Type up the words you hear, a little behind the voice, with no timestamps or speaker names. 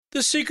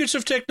The Secrets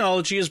of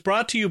Technology is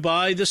brought to you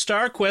by the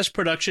StarQuest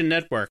Production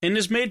Network and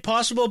is made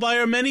possible by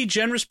our many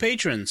generous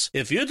patrons.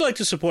 If you'd like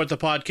to support the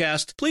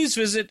podcast, please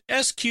visit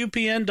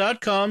sqpn.com/give.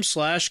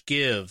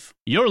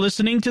 You're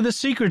listening to The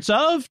Secrets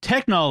of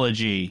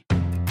Technology.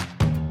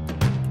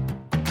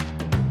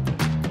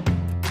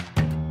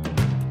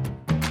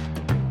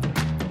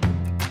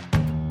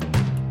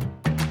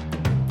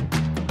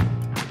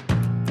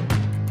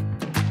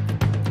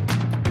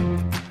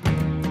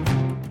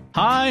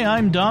 Hi,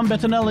 I'm Dom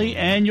Bettinelli,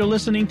 and you're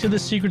listening to The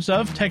Secrets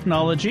of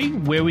Technology,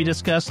 where we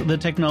discuss the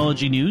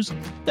technology news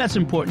that's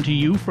important to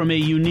you from a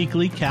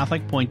uniquely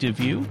Catholic point of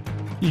view.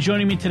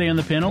 Joining me today on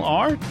the panel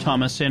are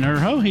Thomas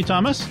Sanherho. Hey,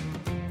 Thomas.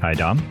 Hi,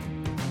 Dom.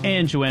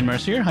 And Joanne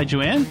Mercier. Hi,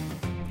 Joanne.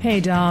 Hey,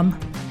 Dom.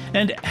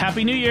 And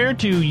Happy New Year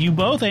to you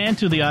both and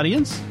to the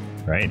audience.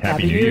 Right,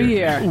 Happy New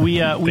Year. We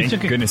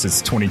Thank goodness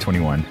it's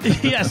 2021.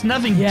 Yes,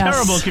 nothing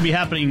terrible could be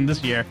happening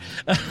this year.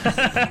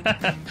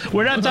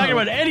 We're not talking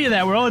about any of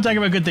that. We're only talking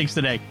about good things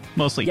today,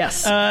 mostly.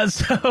 Yes. I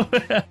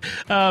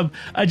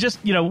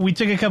just, we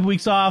took a couple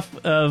weeks off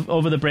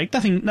over the break.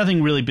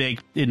 Nothing really big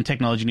in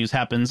technology news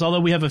happens,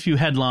 although we have a few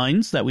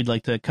headlines that we'd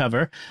like to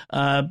cover.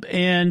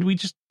 And we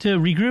just to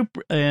regroup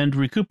and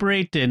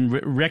recuperate and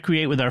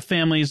recreate with our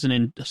families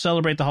and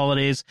celebrate the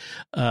holidays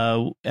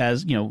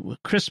as,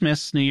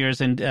 Christmas, New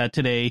Year's, and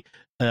today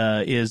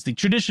is the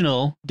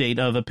traditional date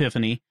of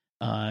Epiphany,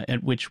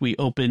 at which we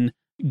open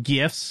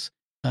gifts.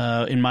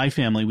 In my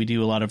family, we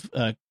do a lot of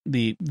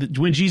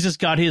when Jesus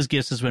got his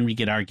gifts is when we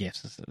get our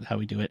gifts. That's how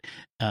we do it.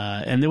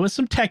 And there was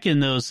some tech in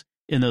those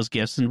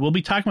gifts, and we'll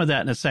be talking about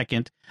that in a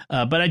second.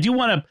 But I do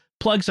want to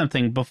plug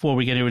something before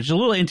we get here, which is a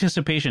little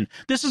anticipation.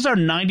 This is our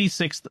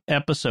 96th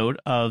episode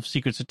of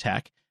Secrets of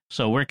Tech.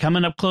 So we're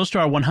coming up close to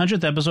our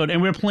 100th episode,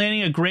 and we're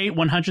planning a great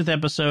 100th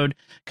episode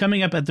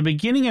coming up at the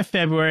beginning of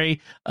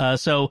February. I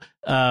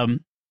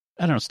don't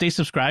know, stay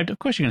subscribed. Of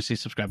course you're going to stay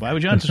subscribed. Why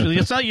would you unsubscribe?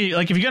 It's not you,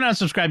 like, if you're going to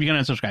unsubscribe, you're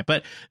going to unsubscribe.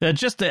 But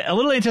just a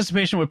little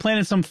anticipation. We're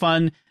planning some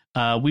fun.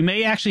 We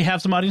may actually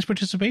have some audience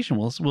participation.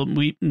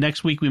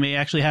 Next week we may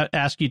actually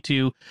ask you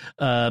to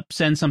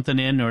send something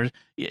in, and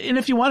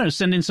if you want to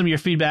send in some of your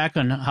feedback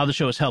on how the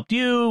show has helped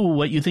you,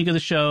 what you think of the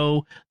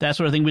show, that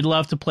sort of thing. We'd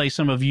love to play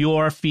some of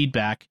your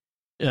feedback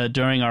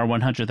during our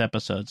 100th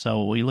episode.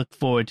 So we look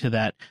forward to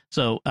that.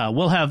 So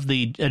we'll have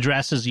the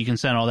addresses. You can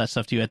send all that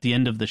stuff to you at the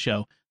end of the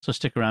show. So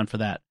stick around for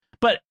that.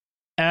 But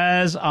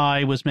as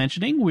I was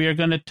mentioning, we are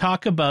going to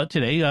talk about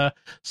today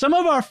some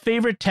of our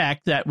favorite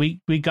tech that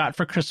we got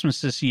for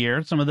Christmas this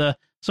year. Some of the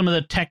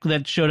tech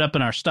that showed up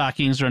in our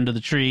stockings or under the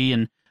tree,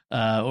 and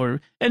not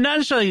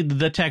necessarily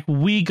the tech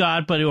we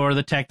got, or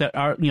the tech that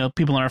our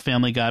people in our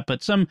family got,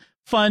 but some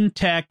fun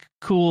tech,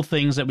 cool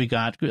things that we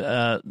got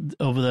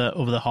over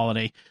the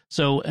holiday.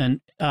 So,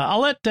 and I'll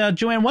let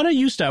Joanne. Why don't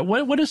you start?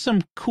 What is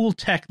some cool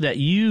tech that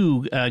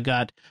you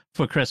got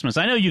for Christmas?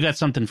 I know you got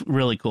something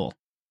really cool.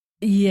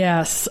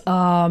 Yes,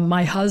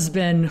 my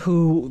husband,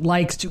 who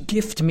likes to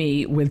gift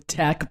me with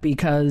tech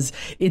because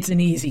it's an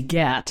easy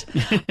get,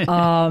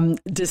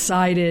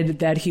 decided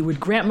that he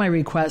would grant my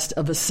request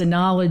of a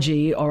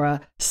Synology or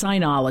a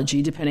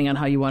Synology, depending on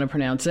how you want to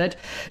pronounce it,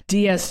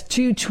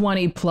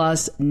 DS220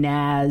 Plus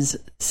NAS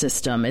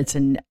system. It's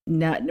a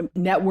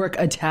network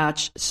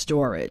attached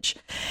storage.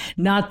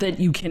 Not that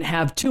you can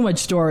have too much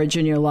storage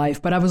in your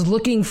life, but I was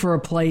looking for a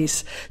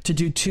place to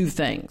do two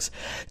things: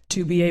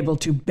 to be able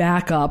to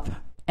back up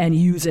and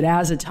use it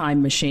as a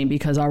time machine,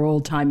 because our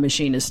old time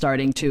machine is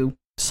starting to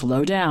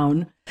slow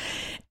down.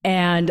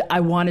 And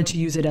I wanted to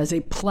use it as a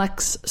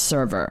Plex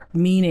server,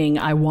 meaning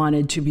I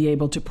wanted to be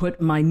able to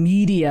put my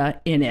media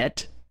in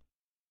it,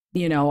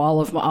 all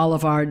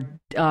of our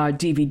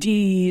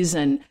DVDs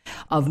and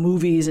of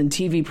movies and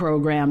TV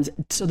programs,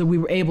 so that we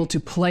were able to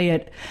play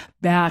it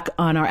back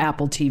on our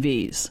Apple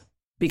TVs.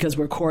 Because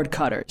we're cord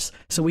cutters,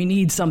 so we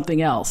need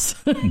something else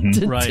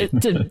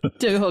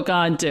to hook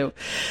on to.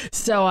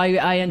 So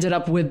I ended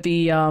up with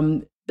the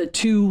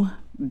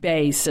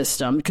 2-bay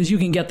system, because you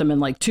can get them in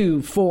like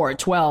 2, 4,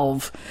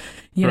 12,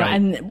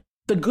 And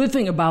the good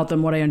thing about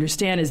them, what I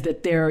understand, is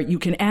that you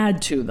can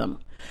add to them.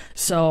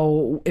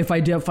 So if I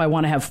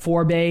want to have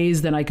 4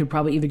 bays, then I could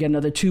probably either get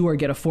another 2 or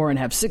get a 4 and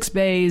have 6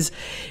 bays.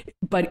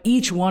 But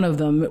each one of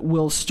them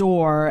will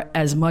store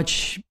as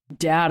much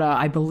data,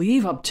 I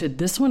believe,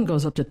 this one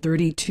goes up to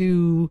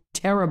 32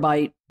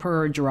 terabyte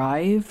per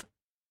drive.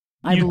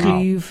 I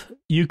believe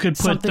you could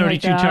put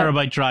 32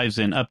 terabyte drives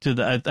in up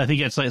to I think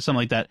it's like something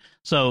like that.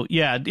 So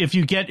yeah, if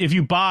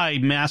you buy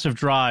massive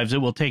drives, it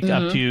will take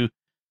up to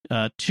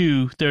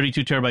 2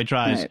 32 terabyte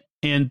drives. Right.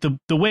 And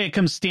the way it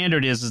comes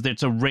standard is that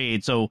it's a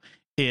RAID, so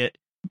it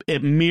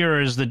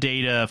mirrors the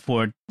data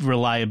for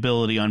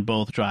reliability on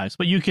both drives.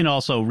 But you can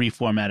also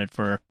reformat it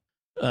for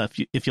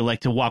if you like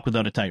to walk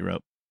without a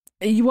tightrope.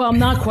 Well, I'm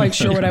not quite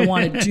sure what I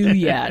want to do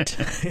yet,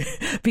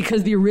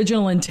 because the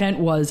original intent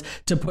was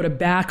to put a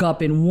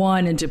backup in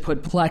one and to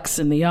put Plex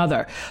in the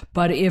other.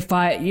 But if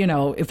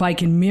I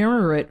can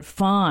mirror it,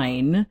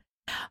 fine.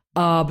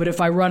 But if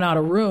I run out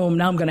of room,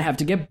 now I'm going to have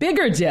to get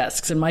bigger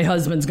discs. And my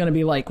husband's going to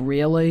be like,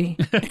 really?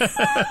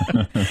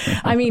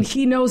 I mean,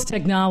 he knows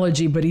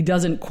technology, but he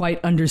doesn't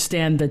quite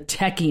understand the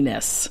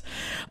techiness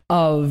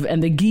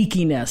and the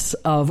geekiness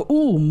of,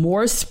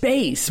 more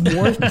space,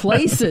 more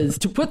places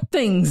to put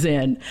things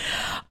in.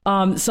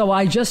 So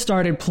I just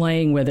started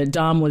playing with it.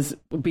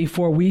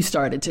 Before we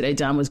started today,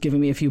 Dom was giving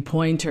me a few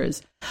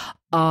pointers.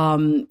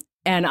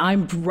 And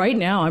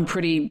I'm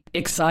pretty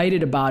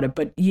excited about it.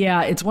 But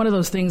yeah, it's one of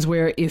those things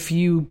where if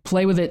you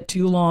play with it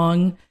too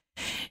long,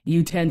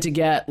 you tend to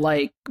get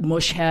like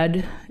mush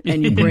head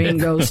and your brain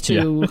goes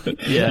to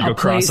a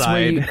place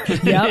where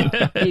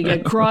you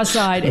get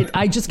cross-eyed.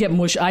 I just get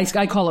mush.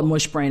 I call it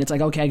mush brain. It's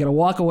like, okay, I got to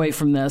walk away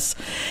from this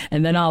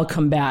and then I'll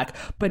come back.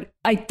 But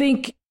I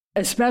think,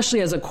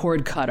 especially as a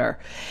cord cutter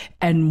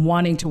and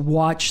wanting to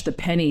watch the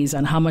pennies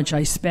on how much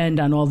I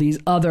spend on all these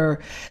other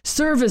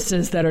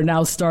services that are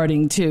now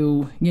starting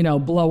to,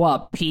 blow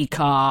up,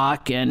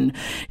 Peacock and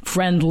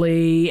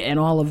Friendly and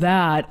all of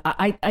that.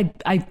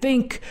 I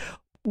think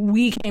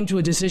we came to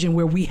a decision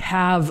where we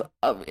have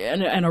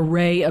an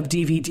array of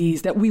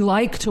DVDs that we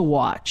like to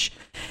watch,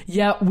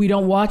 yet we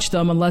don't watch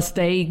them unless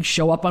they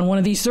show up on one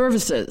of these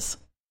services.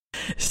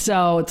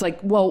 So it's like,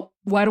 well,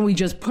 why don't we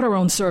just put our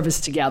own service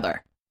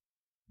together?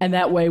 And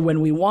that way,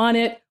 when we want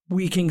it,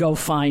 we can go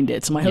find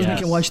it. So my husband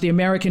can watch The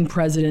American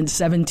President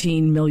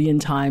 17 million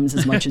times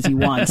as much as he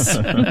wants.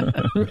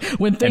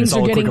 When things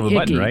are getting icky.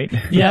 Button, right?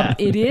 Yep,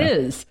 it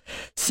is.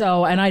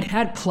 So, and I'd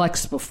had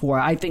Plex before.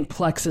 I think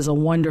Plex is a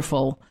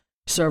wonderful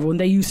server. When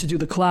they used to do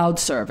the cloud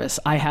service,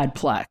 I had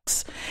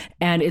Plex.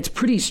 And it's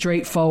pretty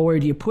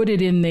straightforward. You put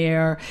it in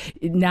there.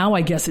 Now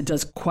I guess it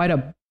does quite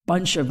a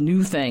bunch of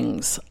new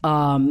things.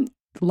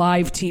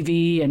 Live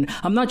TV, and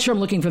I'm not sure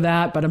I'm looking for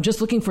that, but I'm just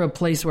looking for a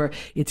place where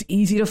it's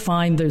easy to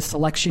find the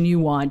selection you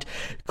want,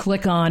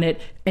 click on it,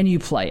 and you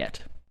play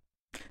it.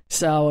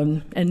 So,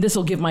 and this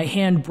will give my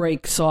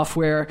Handbrake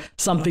software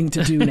something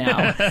to do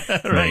now,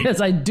 right?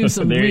 As I do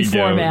some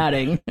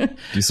reformatting.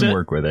 Do some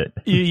work with it.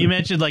 You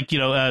mentioned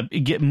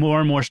get more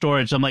and more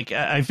storage. I'm like,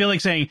 I feel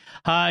like saying,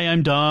 "Hi,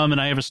 I'm Dom,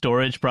 and I have a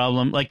storage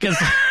problem." Like, because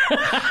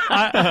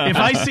if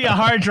I see a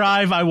hard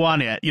drive, I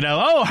want it.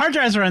 Hard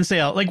drives are on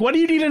sale. Like, what do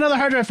you need another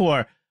hard drive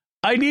for?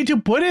 I need to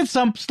put in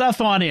some stuff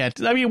on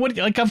it. I mean, what?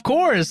 Like, of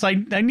course, I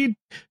need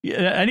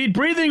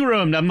breathing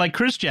room. I'm like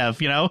Khrushchev,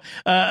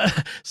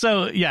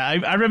 So yeah,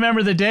 I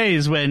remember the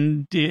days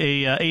when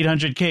a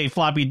 800K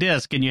floppy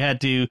disk, and you had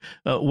to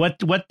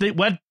what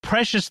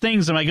precious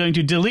things am I going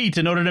to delete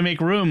in order to make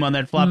room on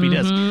that floppy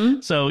disk?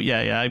 So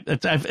yeah,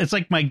 it's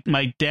like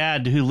my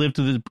dad who lived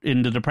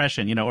in the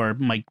Depression, or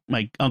my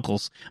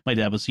uncles. My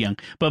dad was young,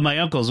 but my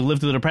uncles who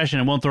lived through the Depression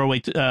and won't throw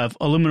away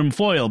aluminum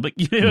foil. But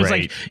it was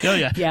like, oh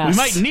yeah, yes. We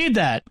might need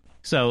that.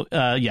 So,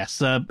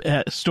 yes,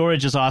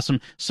 storage is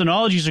awesome.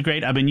 Synologies are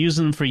great. I've been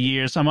using them for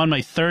years. I'm on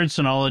my third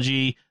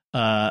Synology.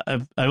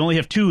 I only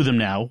have two of them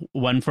now,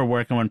 one for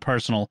work and one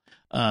personal.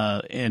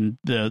 And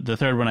the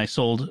third one I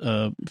sold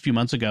a few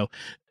months ago.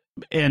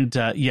 And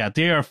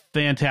they are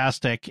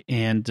fantastic.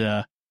 And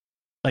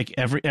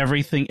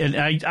everything.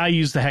 And I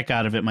use the heck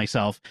out of it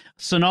myself.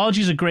 Synology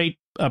is a great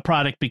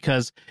product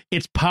because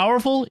it's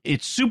powerful.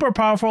 It's super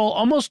powerful,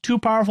 almost too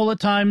powerful at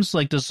times.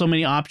 Like, there's so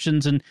many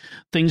options and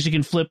things you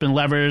can flip and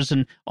levers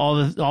and all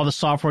the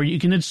software. You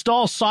can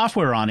install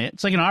software on it.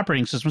 It's like an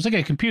operating system. It's like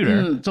a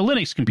computer. It's a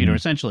Linux computer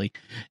essentially,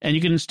 and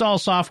you can install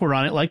software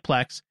on it like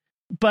Plex.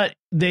 But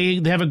they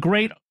have a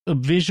great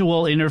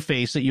visual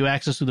interface that you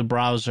access through the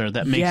browser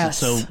that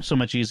makes it so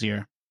much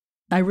easier.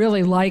 I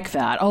really like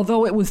that.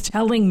 Although it was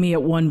telling me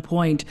at one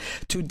point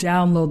to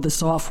download the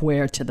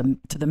software to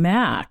the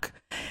Mac,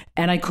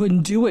 and I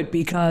couldn't do it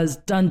because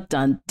I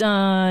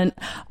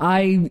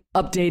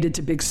updated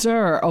to Big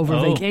Sur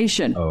over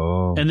vacation.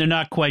 Oh, and they're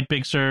not quite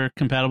Big Sur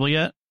compatible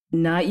yet?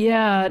 Not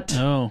yet.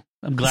 Oh,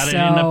 I'm glad I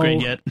didn't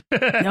upgrade yet.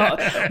 No,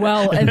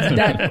 well, and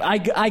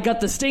I got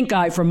the stink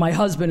eye from my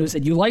husband who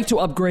said, "You like to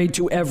upgrade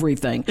to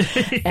everything,"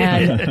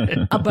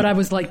 and but I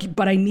was like,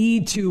 "But I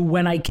need to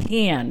when I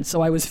can."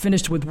 So I was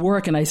finished with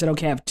work, and I said,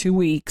 "Okay, I have 2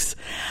 weeks."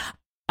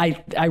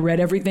 I read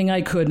everything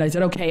I could, and I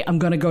said, okay, I'm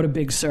going to go to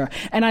Big Sur.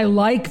 And I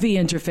like the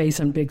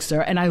interface on Big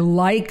Sur, and I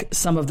like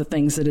some of the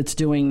things that it's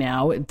doing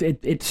now. It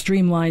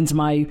streamlines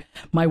my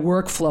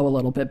workflow a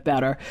little bit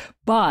better.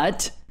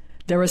 But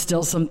there are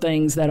still some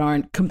things that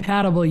aren't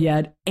compatible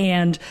yet,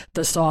 and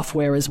the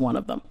software is one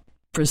of them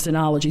for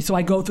Synology. So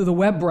I go through the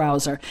web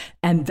browser,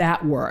 and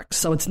that works.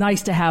 So it's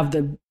nice to have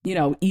the,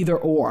 either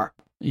or.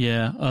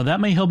 Yeah,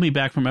 that may hold me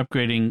back from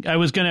upgrading. I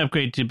was going to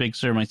upgrade to Big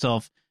Sur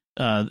myself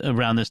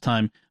around this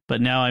time, but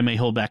now I may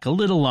hold back a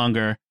little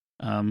longer.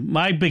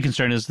 My big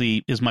concern is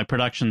my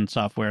production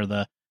software,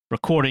 the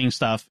recording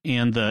stuff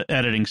and the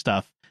editing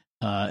stuff,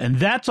 and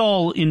that's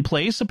all in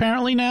place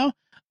apparently now.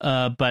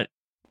 But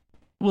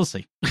we'll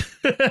see.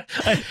 Go to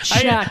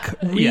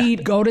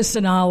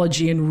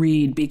Synology and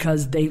read,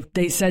 because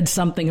they said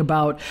something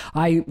about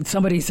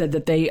somebody said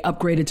that they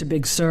upgraded to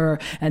Big Sur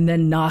and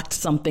then knocked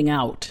something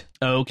out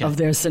of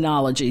their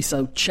Synology.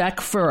 So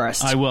check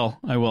first. I will.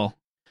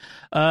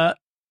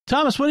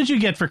 Thomas, what did you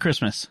get for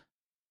Christmas?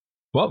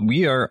 Well,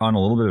 we are on a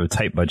little bit of a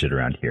tight budget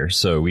around here,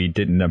 so we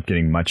didn't end up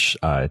getting much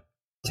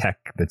tech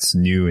that's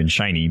new and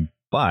shiny.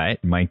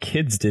 But my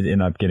kids did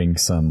end up getting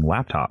some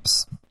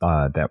laptops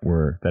that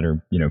are,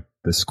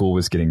 the school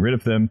was getting rid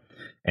of them,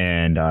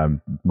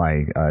 and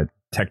my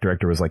tech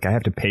director was like, I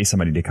have to pay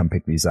somebody to come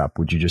pick these up.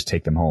 Would you just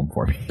take them home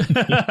for me?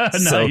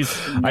 So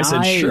I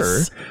said, sure.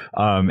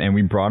 And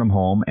we brought them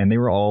home, and they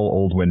were all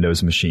old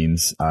Windows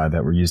machines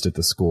that were used at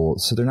the school.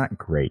 So they're not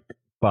great.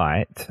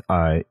 But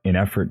in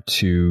effort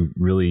to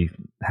really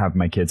have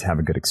my kids have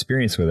a good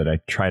experience with it, I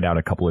tried out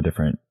a couple of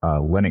different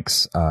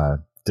Linux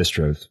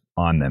distros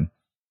on them.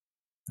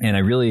 And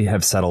I really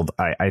have settled,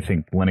 I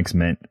think Linux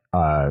Mint,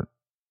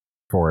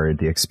 for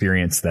the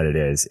experience that it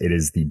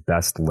is the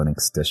best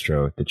Linux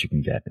distro that you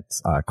can get.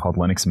 It's called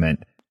Linux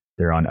Mint.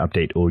 They're on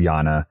Update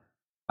Ulyana.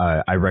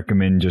 I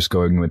recommend just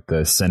going with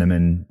the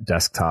Cinnamon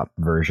desktop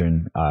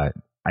version. I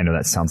know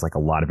that sounds like a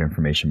lot of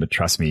information, but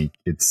trust me,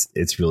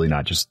 it's really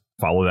not. Just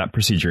follow that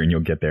procedure and you'll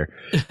get there.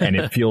 And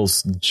it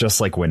feels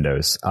just like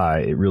Windows.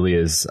 It really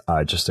is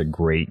just a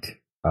great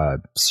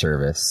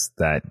service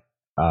that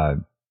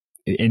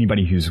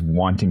anybody who's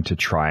wanting to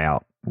try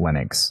out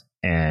Linux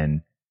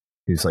and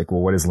who's like, well,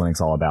 what is Linux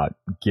all about?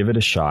 Give it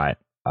a shot.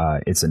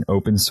 It's an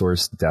open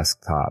source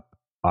desktop,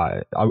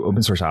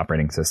 open source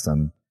operating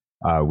system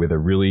with a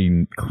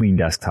really clean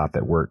desktop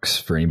that works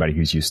for anybody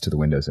who's used to the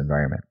Windows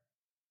environment.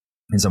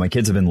 And so my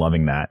kids have been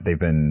loving that. They've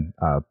been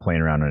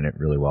playing around on it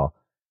really well.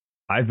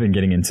 I've been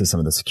getting into some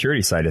of the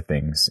security side of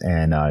things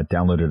and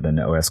downloaded an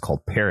OS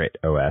called Parrot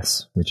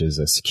OS, which is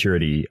a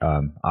security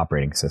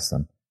operating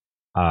system.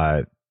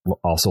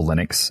 Also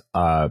Linux,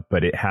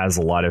 but it has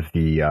a lot of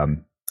the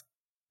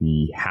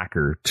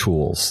hacker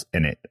tools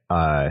in it.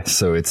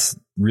 So it's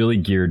really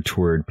geared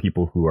toward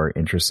people who are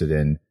interested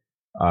in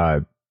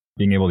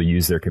being able to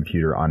use their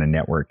computer on a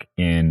network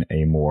in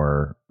a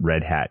more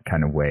Red Hat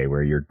kind of way,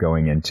 where you're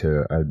going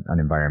into an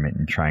environment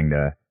and trying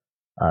to,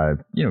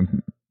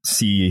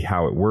 see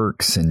how it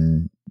works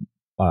and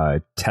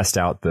test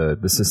out the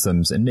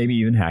systems and maybe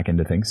even hack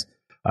into things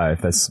if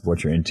that's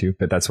what you're into.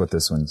 But that's what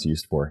this one's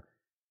used for.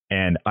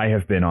 And I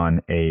have been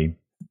on a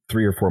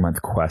 3 or 4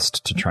 month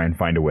quest to try and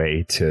find a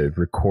way to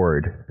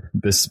record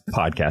this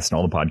podcast and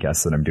all the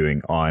podcasts that I'm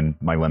doing on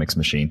my Linux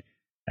machine.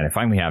 And I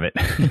finally have it.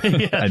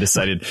 Yeah. I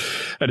decided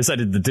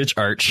to ditch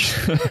Arch,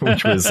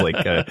 which was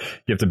like, you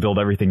have to build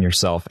everything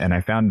yourself. And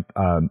I found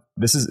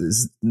this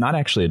is not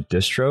actually a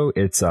distro.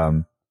 It's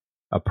a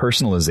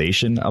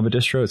personalization of a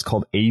distro. It's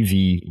called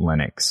AV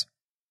Linux.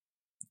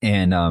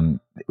 And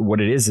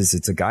what it is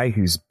it's a guy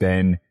who's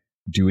been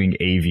doing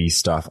AV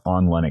stuff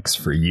on Linux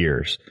for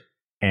years.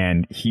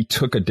 And he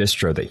took a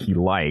distro that he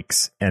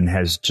likes and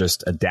has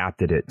just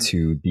adapted it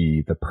to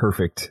be the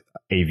perfect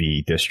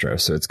AV distro.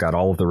 So it's got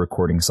all of the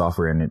recording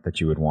software in it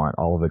that you would want,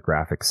 all of the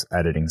graphics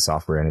editing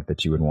software in it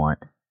that you would want.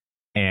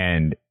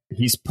 And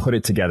he's put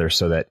it together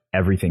so that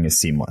everything is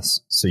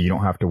seamless. So you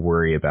don't have to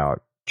worry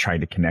about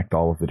trying to connect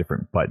all of the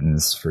different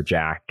buttons for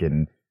jack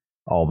and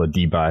all the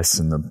D-Bus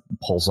and the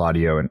Pulse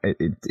audio. And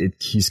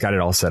he's got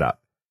it all set up.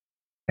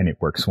 And it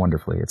works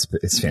wonderfully.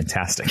 It's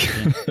fantastic.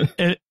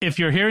 If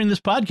you're hearing this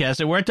podcast,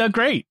 it worked out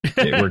great.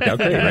 It worked out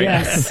great, right?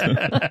 Yes.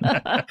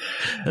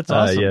 That's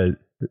awesome. Yeah.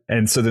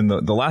 And so then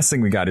the last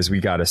thing we got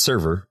a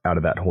server out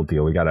of that whole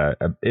deal. We got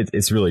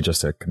it's really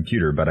just a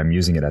computer, but I'm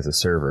using it as a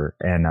server.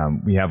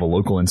 And we have a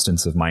local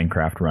instance of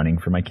Minecraft running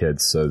for my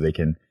kids so they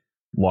can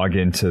log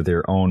into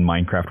their own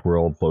Minecraft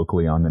world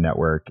locally on the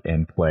network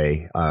and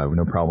play.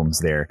 No problems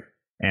there.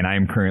 And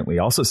I'm currently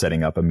also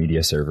setting up a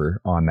media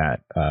server on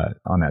that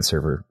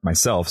server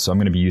myself. So I'm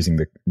going to be using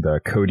the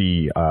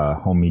Kodi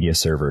home media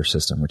server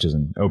system, which is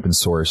an open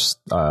source.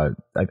 I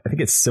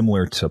think it's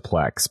similar to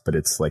Plex, but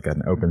it's like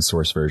an open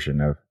source version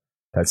of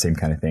that same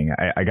kind of thing.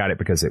 I got it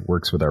because it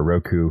works with our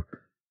Roku,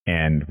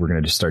 and we're going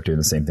to just start doing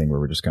the same thing where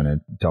we're just going to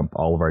dump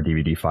all of our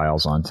DVD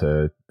files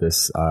onto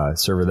this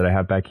server that I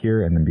have back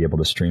here, and then be able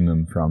to stream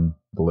them from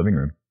the living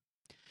room.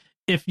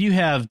 If you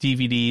have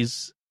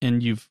DVDs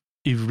and you've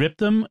ripped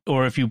them,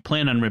 or if you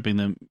plan on ripping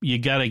them, you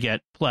got to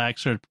get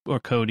Plex or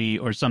Kodi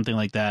or something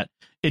like that.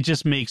 It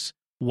just makes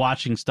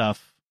watching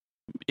stuff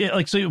you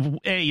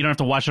don't have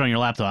to watch it on your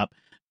laptop.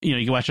 You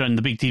can watch it on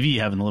the big TV you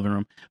have in the living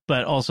room,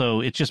 but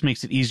also it just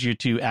makes it easier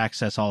to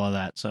access all of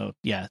that. So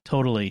yeah,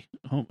 totally.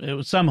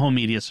 Some home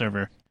media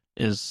server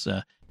is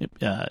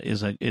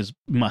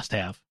must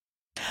have.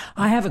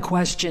 I have a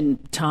question,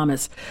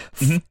 Thomas.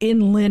 Mm-hmm. In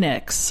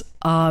Linux,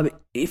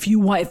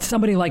 if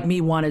somebody like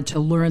me wanted to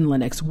learn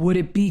Linux, would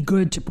it be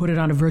good to put it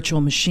on a virtual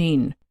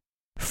machine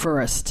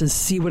first to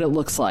see what it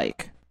looks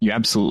like? You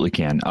absolutely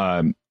can.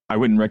 I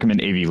wouldn't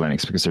recommend AV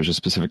Linux because there's a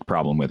specific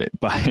problem with it.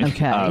 But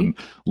okay.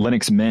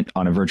 Linux Mint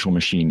on a virtual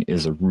machine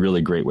is a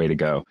really great way to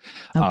go.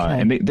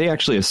 Okay. And they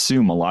actually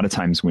assume a lot of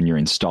times when you're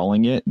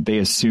installing it, they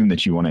assume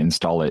that you want to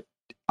install it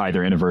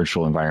either in a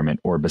virtual environment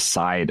or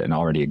beside an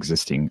already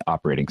existing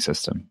operating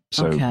system.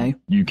 So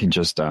you can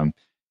just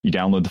you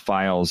download the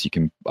files. You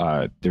can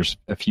there's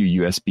a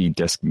few USB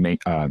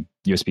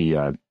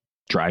USB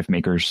drive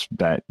makers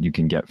that you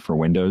can get for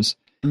Windows,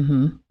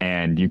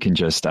 and you can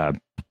just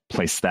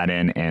place that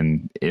in,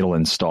 and it'll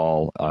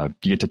install.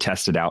 You get to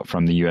test it out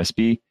from the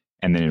USB,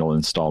 and then it'll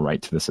install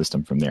right to the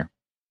system from there.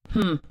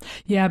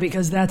 Yeah,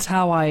 because that's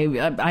how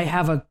I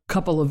have a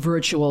couple of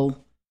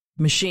virtual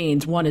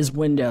machines. One is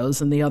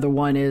Windows, and the other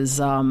one is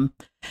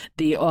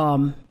the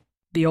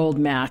old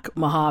Mac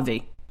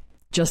Mojave,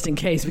 just in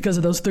case, because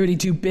of those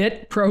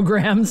 32-bit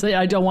programs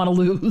I don't want to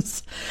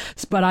lose.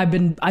 But I've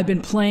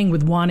been playing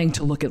with wanting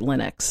to look at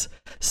Linux.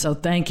 So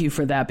thank you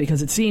for that,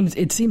 because it seems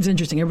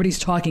interesting. Everybody's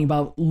talking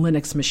about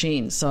Linux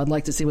machines, so I'd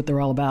like to see what they're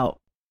all about.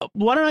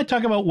 Why don't I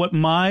talk about what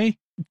my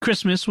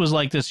Christmas was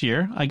like this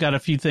year? I got a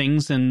few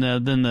things, and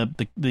then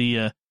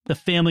the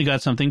family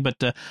got something.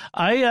 But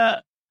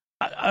I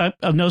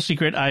no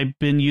secret, I've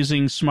been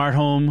using smart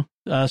home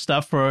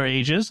stuff for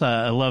ages.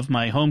 I love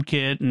my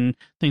HomeKit and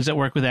things that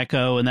work with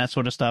Echo and that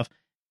sort of stuff.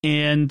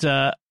 And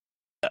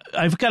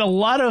I've got a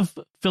lot of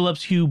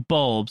Philips Hue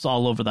bulbs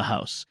all over the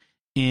house,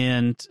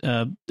 and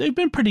they've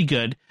been pretty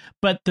good.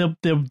 But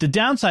the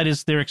downside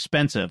is they're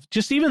expensive.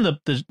 Just even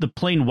the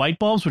plain white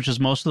bulbs, which is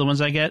most of the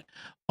ones I get,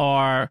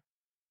 are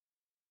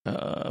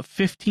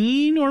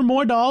 $15 or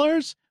more,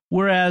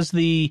 whereas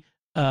the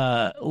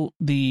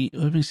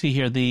let me see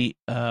here, the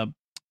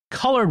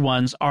colored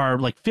ones are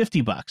like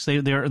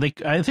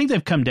 $50. I think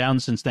they've come down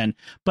since then,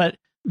 but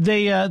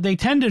they've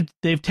tended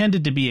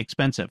to be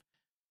expensive.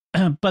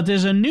 But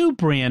there's a new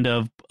brand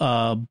of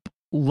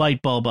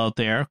light bulb out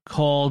there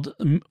called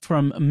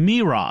from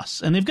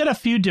Miros, and they've got a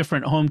few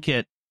different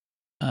HomeKit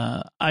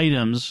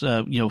items,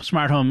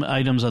 smart home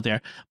items out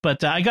there.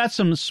 But I got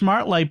some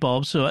smart light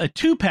bulbs, so a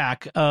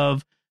 2-pack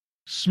of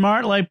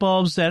smart light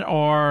bulbs that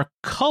are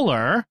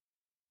color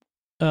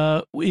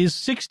is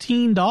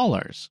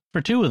 $16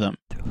 for 2 of them.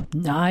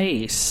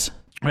 Nice.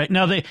 Right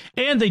now they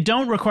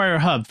don't require a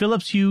hub.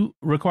 Philips Hue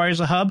requires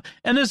a hub,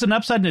 and there's an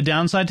upside and a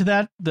downside to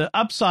that. The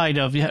upside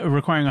of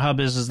requiring a hub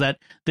is that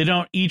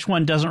each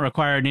one doesn't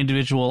require an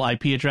individual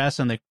IP address,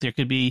 and there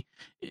could be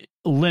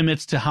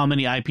limits to how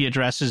many IP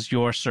addresses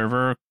your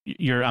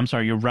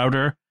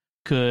router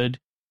could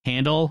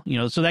handle.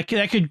 So that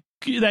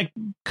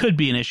could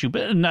be an issue,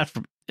 but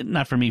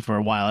not for me for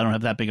a while. I don't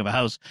have that big of a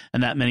house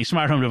and that many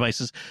smart home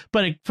devices,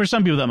 but for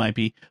some people that might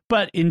be.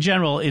 But in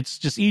general, it's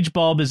just each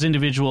bulb is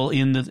individual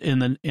in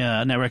the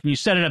network, and you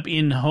set it up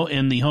in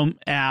the home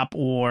app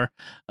or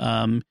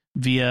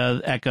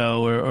via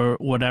Echo or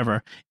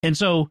whatever. And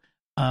so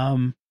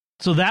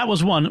that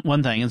was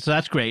one thing, and so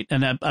that's great.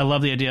 And I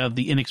love the idea of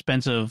the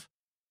inexpensive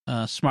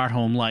smart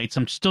home lights.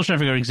 I'm still trying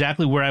to figure out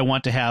exactly where I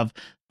want to have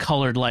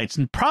colored lights,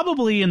 and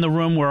probably in the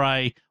room where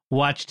I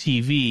watch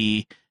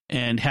TV,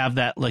 and have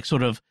that like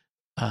sort of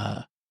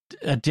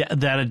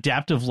that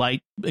adaptive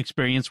light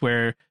experience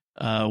where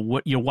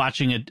what you're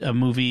watching a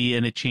movie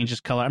and it changes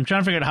color. I'm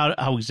trying to figure out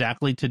how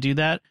exactly to do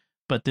that,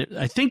 but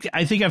I think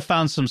I've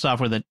found some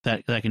software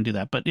that can do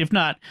that. But if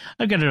not,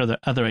 I've got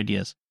other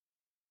ideas.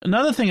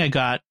 Another thing I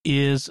got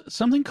is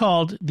something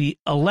called the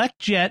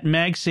ElecJet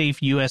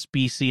MagSafe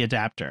USB-C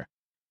adapter,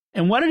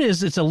 and what it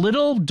is, it's a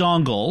little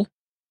dongle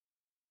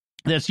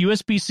that's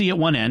USB-C at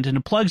one end, and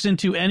it plugs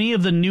into any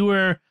of the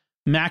newer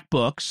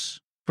MacBooks,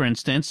 for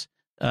instance,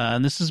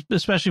 and this is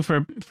especially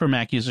for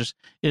Mac users.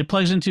 It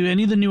plugs into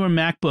any of the newer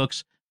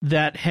MacBooks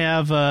that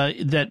have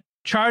that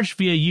charge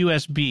via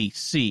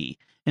USB-C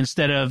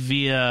instead of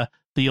via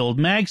the old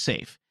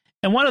MagSafe.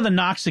 And one of the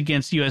knocks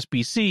against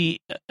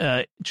USB-C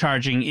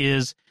charging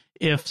is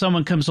if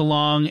someone comes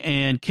along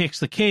and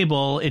kicks the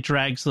cable, it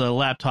drags the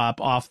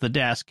laptop off the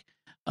desk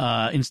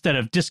instead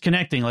of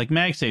disconnecting like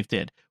MagSafe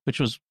did,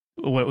 which was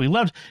what we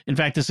loved. In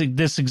fact,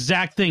 this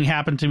exact thing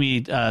happened to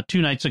me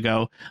 2 nights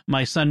ago.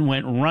 My son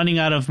went running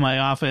out of my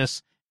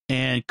office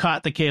and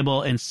caught the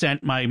cable and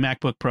sent my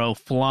MacBook Pro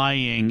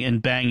flying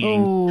and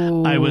banging.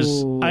 Oh.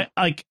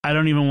 I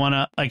don't even want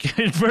to,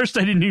 at first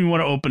I didn't even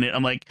want to open it.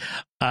 I'm like,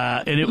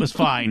 and it was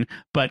fine,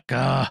 but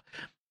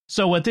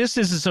so what this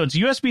is so it's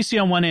USB-C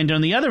on one end, and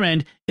on the other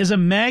end is a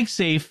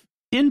MagSafe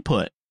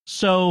input.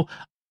 So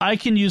I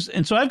can use,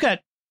 and so I've got,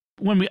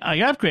 when I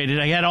upgraded,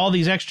 I had all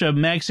these extra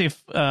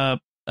MagSafe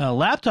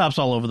laptops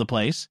all over the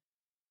place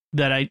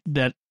we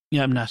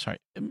upgraded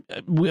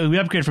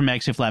from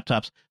MagSafe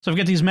laptops. So I've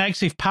got these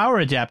MagSafe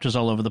power adapters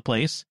all over the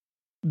place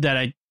that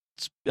I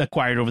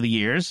acquired over the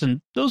years,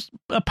 and those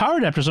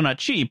power adapters are not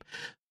cheap.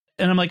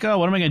 And I'm like, oh,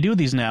 what am I going to do with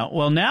these now?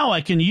 Well, now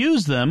I can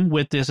use them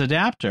with this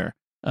adapter.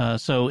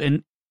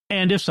 And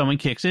if someone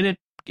kicks it,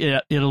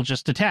 it'll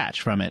just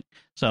detach from it.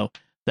 So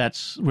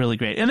that's really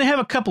great. And they have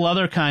a couple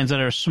other kinds that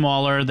are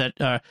smaller that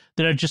are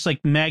just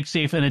like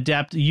MagSafe and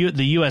adapt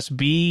the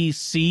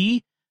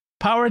USB-C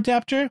power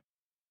adapter.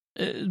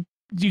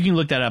 You can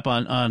look that up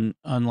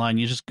online.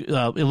 You just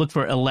look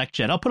for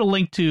ElecJet. I'll put a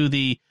link to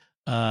the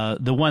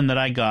one that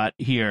I got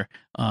here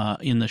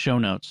in the show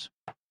notes.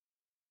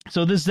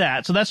 So there's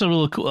that. So that's a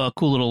really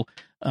cool little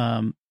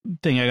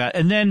thing I got.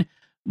 And then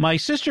my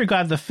sister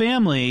got the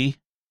family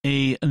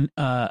a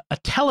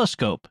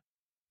telescope.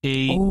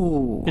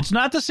 It's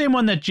not the same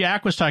one that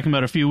Jack was talking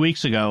about a few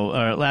weeks ago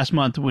or last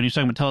month when he was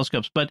talking about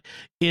telescopes, but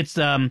it's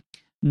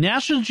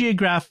National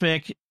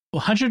Geographic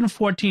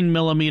 114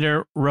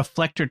 millimeter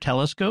reflector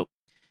telescope.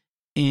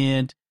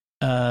 And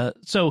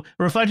so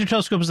a reflector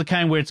telescope is the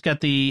kind where it's got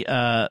the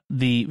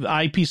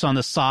eyepiece on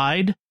the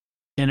side,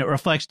 and it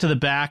reflects to the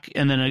back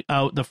and then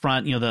out the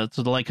front.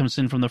 So the light comes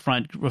in from the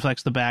front,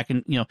 reflects the back,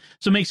 and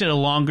so it makes it a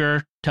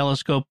longer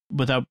telescope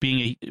without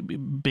being a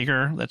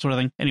bigger, that sort of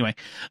thing. Anyway,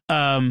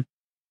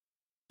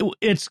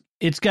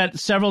 it's got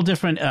several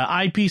different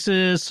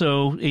eyepieces,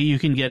 so you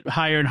can get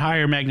higher and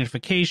higher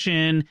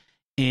magnification,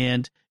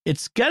 and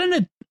it's got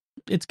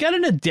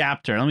an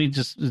adapter. Let me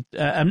just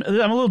I'm a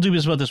little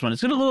dubious about this one.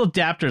 It's got a little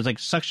adapter. It's like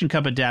a suction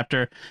cup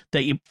adapter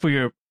that for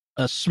your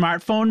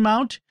smartphone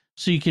mount,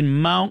 so you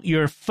can mount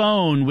your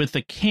phone with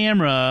the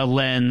camera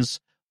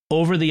lens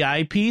over the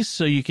eyepiece,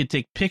 so you could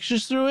take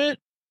pictures through it.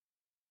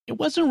 It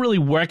wasn't really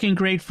working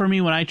great for me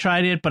when I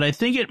tried it, but I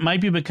think it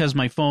might be because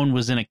my phone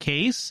was in a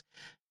case,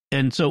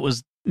 and so it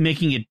was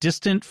making it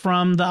distant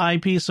from the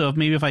eyepiece. So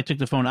if I took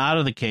the phone out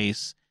of the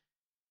case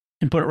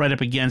and put it right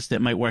up against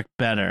it, might work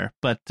better.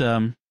 But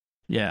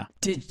yeah.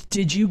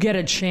 Did you get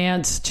a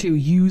chance to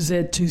use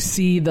it to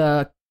see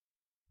the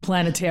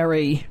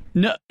planetary?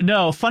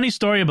 No. Funny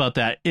story about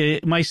that.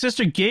 My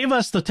sister gave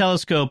us the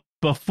telescope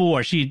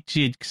before.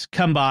 She'd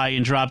come by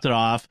and dropped it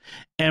off,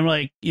 and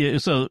on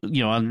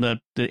the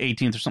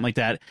 18th or something like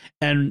that.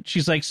 And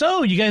she's like,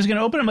 "So you guys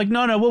gonna open it?" I'm like,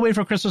 "No, we'll wait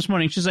for Christmas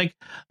morning." She's like,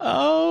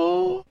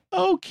 "Oh,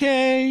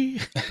 okay."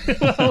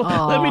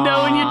 Well, let me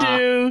know when you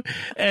do.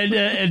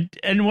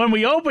 And when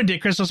we opened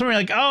it Christmas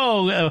morning,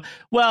 like,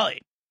 well,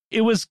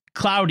 it was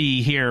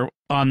cloudy here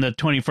on the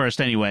 21st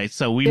anyway,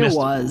 so we would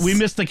have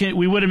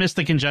missed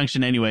the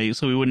conjunction anyway,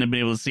 so we wouldn't have been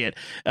able to see it.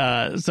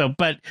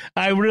 But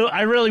I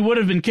really would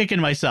have been kicking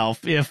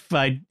myself if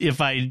I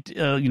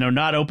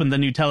not opened the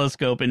new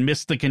telescope and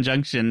missed the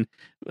conjunction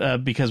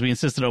because we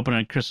insisted open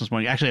on Christmas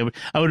morning. Actually,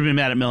 I would have been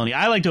mad at Melanie.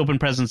 I like to open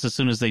presents as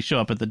soon as they show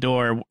up at the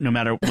door, no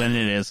matter when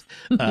it is.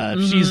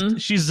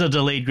 She's a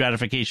delayed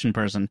gratification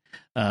person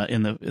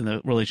in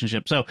the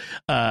relationship. So,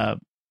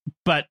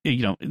 but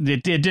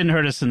it didn't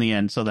hurt us in the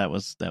end, so that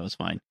was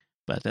fine.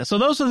 But so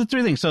those are the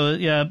three things. So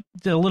yeah,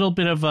 a little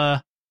bit of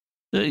not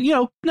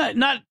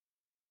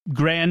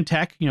grand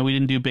tech. We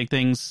didn't do big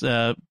things,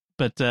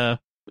 but a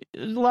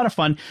lot of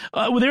fun.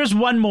 There's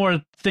one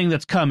more thing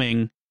that's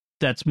coming.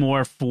 That's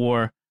more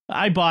for.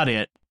 I bought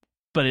it,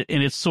 and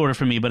it's sort of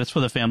for me, but it's for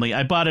the family.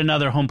 I bought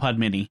another HomePod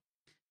Mini.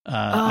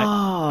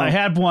 I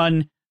had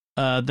one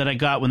that I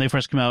got when they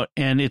first came out,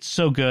 and it's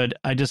so good.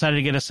 I decided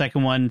to get a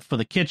second one for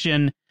the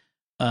kitchen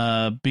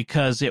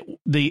because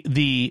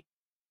the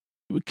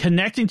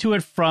connecting to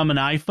it from an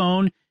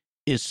iPhone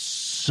is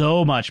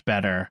so much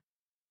better.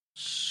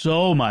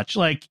 So much.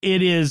 Like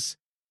it is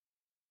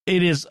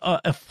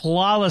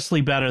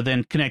flawlessly better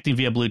than connecting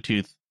via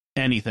Bluetooth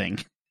anything.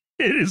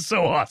 It is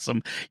so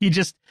awesome.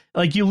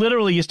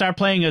 You start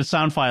playing a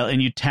sound file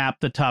and you tap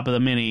the top of the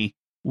Mini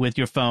with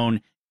your phone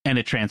and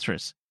it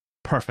transfers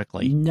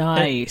perfectly.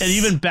 Nice. It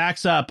even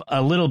backs up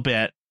a little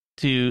bit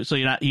so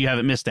you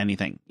haven't missed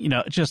anything.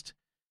 Just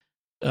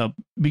one of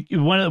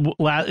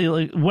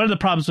the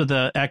problems with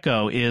the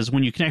Echo is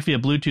when you connect via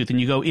Bluetooth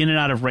and you go in and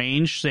out of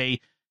range,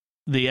 say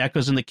the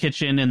Echo's in the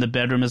kitchen and the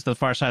bedroom is the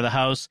far side of the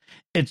house,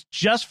 it's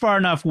just far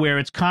enough where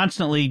it's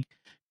constantly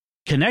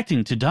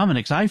connecting to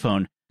Dominic's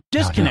iPhone,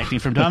 disconnecting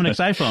from Dominic's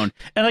iPhone.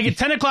 And like at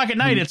 10 o'clock at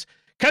night, it's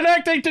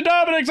connecting to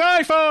Dominic's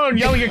iPhone,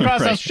 yelling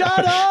across the house,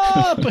 shut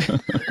up!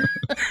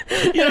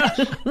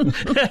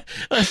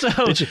 So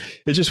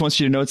it just wants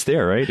you to know it's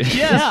there, right?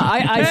 Yeah,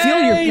 I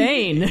feel your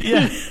pain.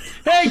 Yeah.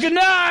 Hey, good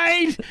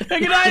night!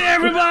 Hey, good night,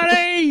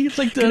 everybody! It's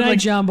like good night,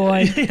 John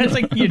Boy. It's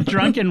like your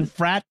drunken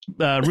frat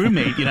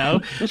roommate,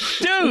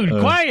 Dude,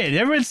 quiet!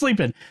 Everyone's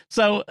sleeping.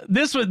 So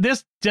this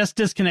just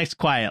disconnects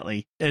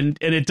quietly, and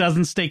it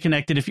doesn't stay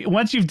connected.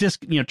 Once you've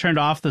turned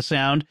off the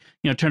sound,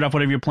 turned off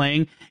whatever you're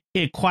playing,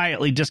 it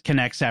quietly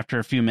disconnects after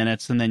a few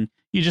minutes, and then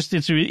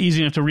it's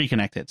easy enough to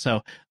reconnect it.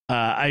 So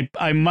I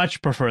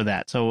much prefer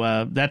that.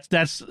 So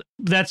that's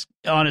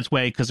on its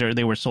way because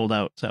they were sold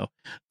out. So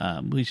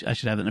I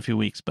should have it in a few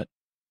weeks. But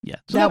yeah,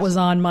 so that was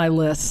on my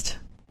list.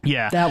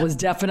 Yeah, that was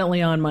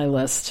definitely on my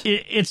list.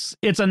 It's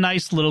a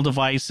nice little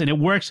device and it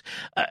works.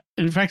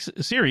 In fact,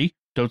 Siri,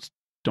 don't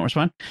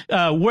respond.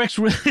 Works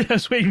really. I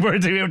was waiting for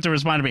it to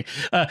respond to me.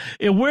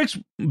 It works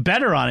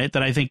better on it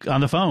than I think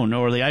on the phone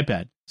or the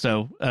iPad.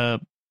 So.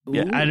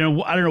 Yeah, I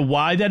don't know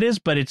why that is,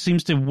 but it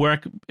seems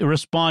to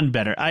respond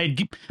better. I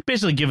had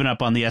basically given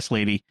up on the S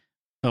Lady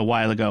a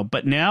while ago,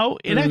 but now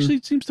it actually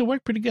seems to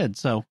work pretty good.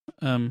 So,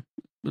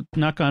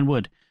 knock on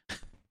wood.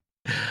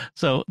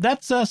 So that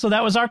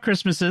was our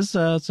Christmases.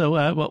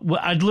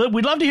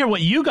 We'd love to hear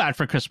what you got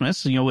for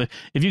Christmas.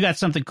 If you got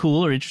something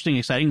cool or interesting,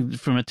 exciting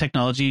from a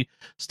technology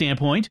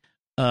standpoint,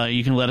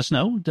 you can let us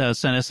know.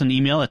 Send us an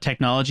email at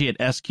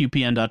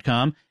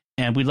technology@sqpn.com,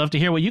 and we'd love to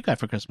hear what you got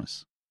for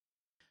Christmas.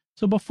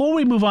 So before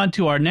we move on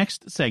to our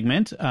next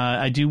segment,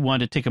 I do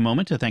want to take a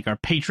moment to thank our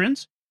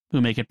patrons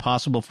who make it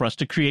possible for us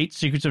to create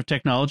Secrets of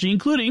Technology,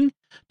 including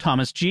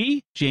Thomas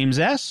G., James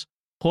S.,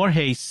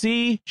 Jorge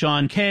C.,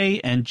 John K.,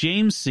 and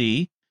James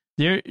C.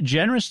 Their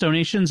generous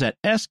donations at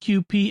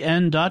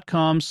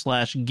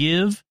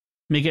sqpn.com/give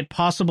make it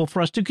possible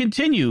for us to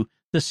continue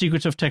the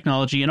secrets of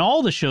technology and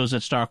all the shows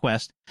at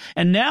StarQuest.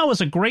 And now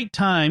is a great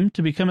time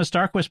to become a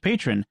StarQuest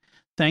patron,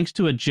 thanks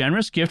to a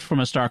generous gift from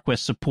a StarQuest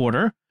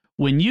supporter.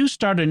 When you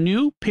start a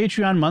new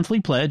Patreon monthly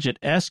pledge at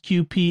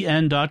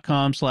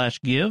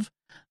sqpn.com/give,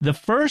 the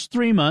first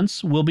 3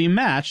 months will be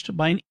matched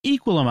by an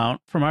equal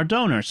amount from our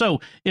donor.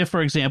 So if,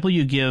 for example,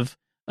 you give,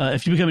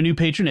 if you become a new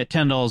patron at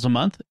 $10 a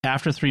month,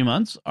 after 3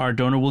 months, our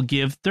donor will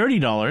give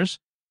 $30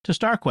 to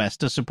StarQuest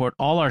to support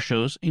all our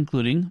shows,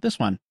 including this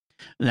one.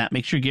 And that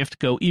makes your gift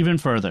go even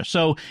further.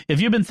 So if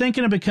you've been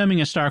thinking of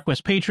becoming a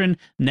StarQuest patron,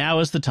 now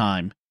is the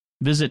time.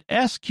 Visit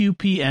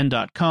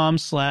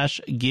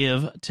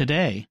sqpn.com/give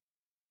today.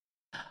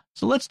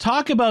 So let's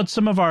talk about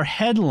some of our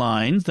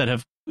headlines that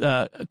have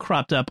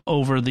cropped up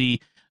over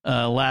the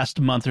last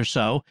month or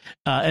so.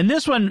 And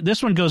this one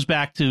goes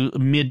back to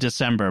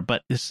mid-December,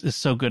 but this is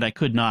so good I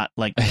could not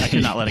let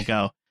it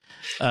go.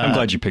 I'm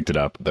glad you picked it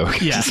up, though.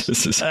 Yeah.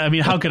 I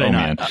mean, how could I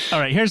not? Man. All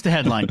right, here's the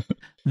headline.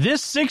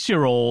 This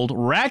 6-year-old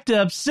racked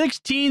up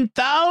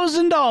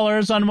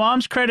 $16,000 on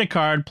mom's credit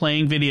card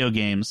playing video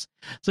games.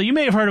 So you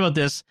may have heard about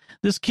this.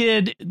 This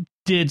kid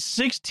did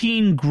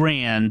 16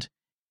 grand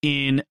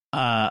in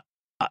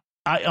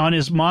on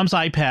his mom's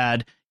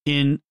iPad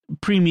in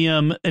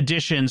premium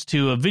additions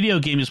to a video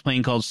game he's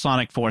playing called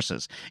Sonic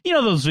Forces. You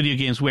know, those video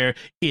games where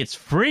it's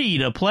free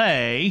to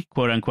play,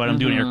 quote unquote, I'm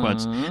doing air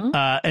quotes.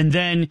 And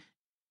then,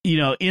 you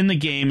know, in the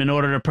game, in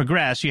order to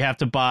progress, you have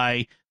to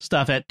buy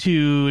stuff at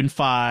 $2 and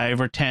 $5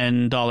 or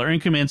 $10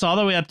 increments, all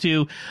the way up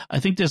to,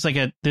 I think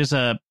I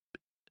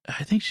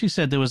think she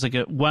said there was like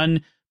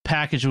one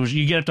package where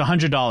you get up to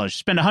 $100,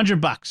 spend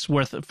 $100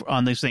 worth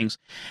on these things.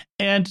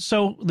 And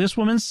so this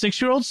woman's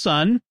 6-year-old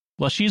son,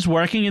 well, she's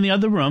working in the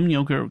other room,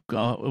 you know,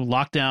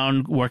 locked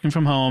down, working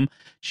from home.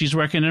 She's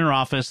working in her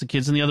office. The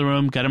kid's in the other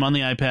room, got him on the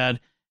iPad,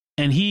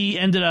 and he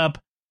ended up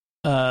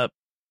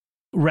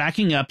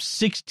racking up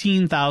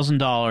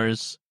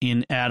 $16,000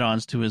 in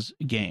add-ons to his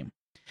game.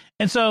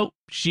 And so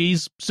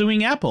she's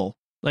suing Apple.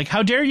 Like,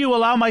 how dare you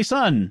allow my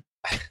son?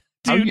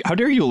 How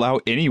dare you allow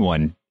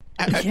anyone?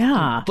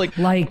 Yeah, like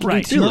right,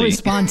 it's your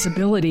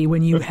responsibility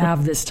when you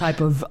have this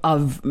type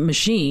of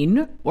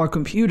machine or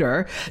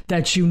computer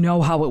that you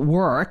know how it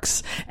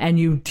works and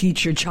you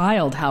teach your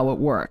child how it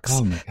works.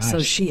 Oh my gosh.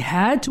 So she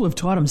had to have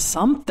taught him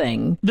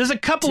something. There's a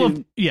couple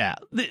of,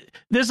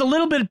 there's a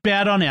little bit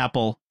bad on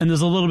Apple and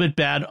there's a little bit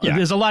bad. Yeah.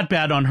 There's a lot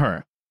bad on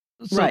her.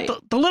 So right.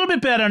 The little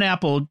bit bad on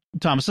Apple,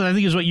 Thomas, I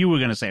think is what you were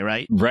going to say,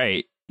 right?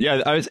 Right.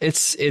 Yeah.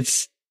 It's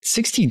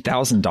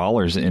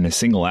 $16,000 in a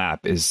single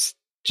app is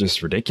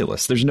just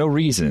ridiculous. There's no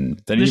reason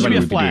that anybody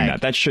would be doing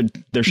that. There should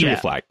be a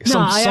flag.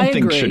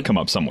 Something should come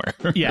up somewhere.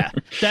 Yeah,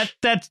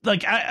 that's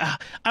like I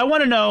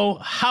want to know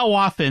how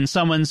often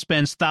someone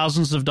spends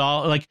thousands of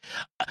dollars. Like,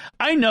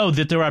 I know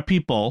that there are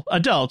people,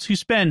 adults, who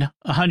spend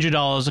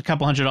 $100, a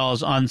couple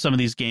 $100 on some of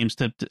these games.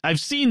 I've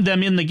seen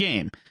them in the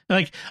game.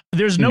 Like,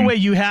 there's no way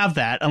you have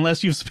that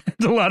unless you've spent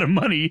a lot of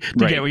money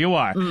to get where you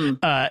are.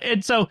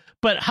 And so,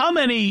 but how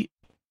many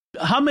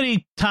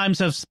times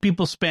have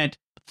people spent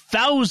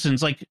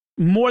thousands, like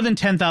more than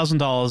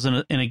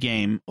 $10,000 in a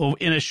game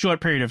in a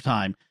short period of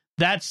time?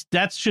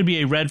 That should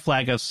be a red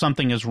flag of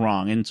something is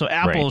wrong. And so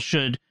Apple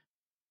should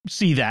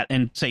see that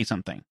and say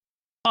something.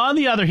 On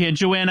the other hand,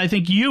 Joanne, I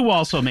think you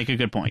also make a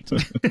good point.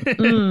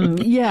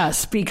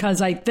 Yes,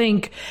 because I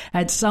think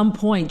at some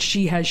point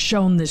she has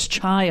shown this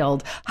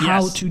child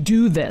how to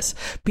do this,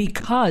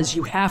 because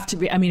you have to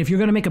be, I mean, if you're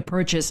going to make a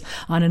purchase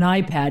on an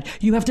iPad,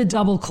 you have to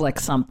double click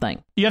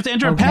something. You have to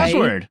enter a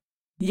password.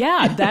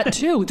 Yeah, that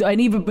too. And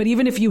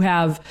even if you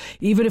have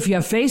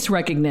face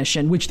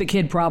recognition, which the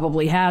kid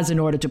probably has in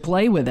order to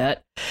play with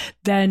it,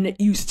 then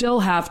you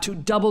still have to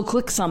double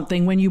click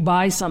something when you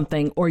buy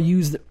something or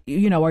use,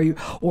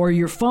 or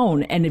your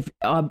phone. And if,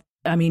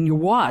 your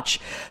watch,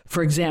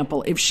 for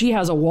example, if she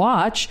has a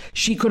watch,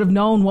 she could have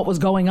known what was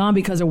going on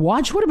because her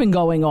watch would have been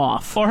going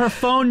off. Or her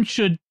phone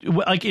should,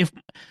 my kids,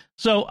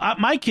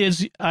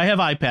 I have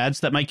iPads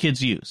that my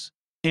kids use.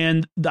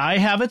 And I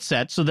have it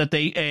set so that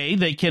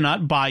they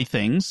cannot buy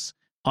things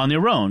on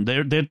their own.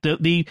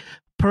 The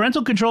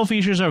parental control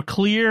features are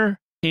clear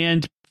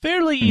and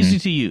fairly easy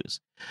to use.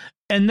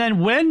 And then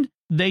when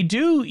they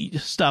do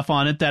stuff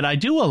on it that I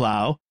do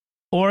allow,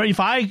 or if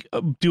I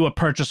do a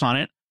purchase on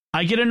it,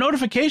 I get a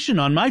notification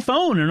on my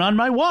phone and on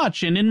my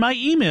watch and in my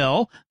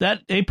email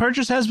that a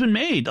purchase has been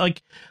made.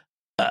 Like,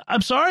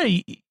 I'm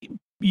sorry.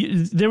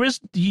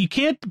 You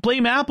can't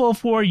blame Apple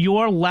for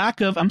your lack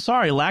of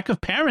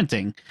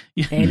parenting.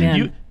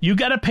 Amen. You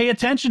got to pay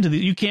attention to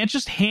this. You can't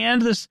just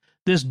hand this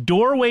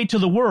doorway to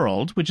the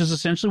world, which is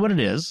essentially what it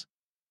is,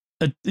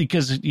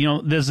 because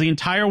there's the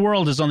entire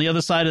world is on the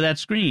other side of that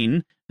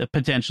screen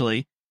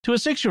potentially, to a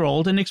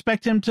 6-year-old and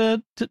expect him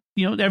to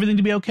everything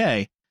to be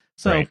okay.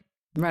 So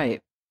right.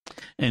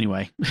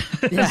 Anyway,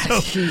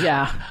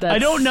 I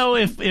don't know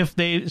if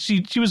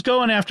she was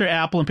going after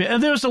Apple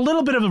and there was a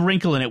little bit of a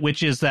wrinkle in it,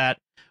 which is that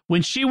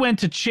when she went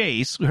to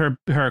Chase,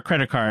 her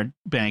credit card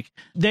bank,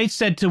 they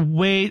said to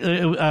wait.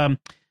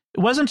 It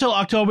wasn't until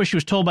October she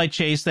was told by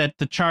Chase that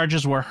the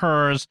charges were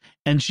hers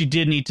and she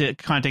did need to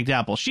contact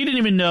Apple. She didn't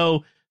even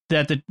know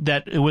that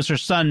it was her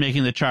son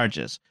making the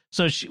charges.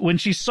 So when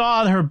she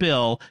saw her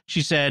bill,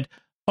 she said,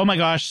 "Oh my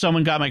gosh,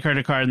 someone got my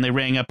credit card," and they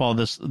rang up all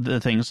the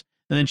things.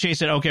 And then Chase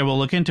said, "Okay, we'll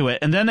look into it."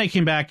 And then they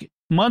came back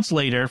months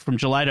later from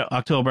July to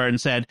October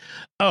and said,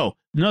 "Oh,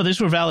 no, these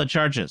were valid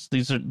charges.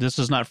 This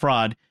is not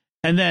fraud.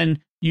 And then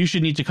you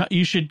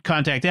should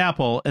contact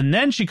Apple." And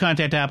then she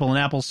contacted Apple, and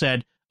Apple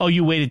said, "Oh,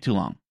 you waited too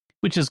long,"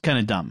 which is kind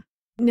of dumb.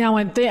 Now,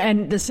 and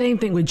the same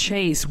thing with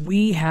Chase,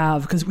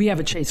 because we have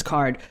a Chase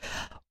card,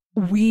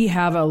 we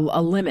have a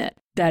limit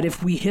that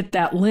if we hit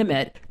that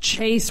limit,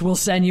 Chase will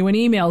send you an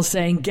email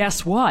saying,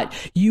 "Guess what?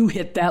 You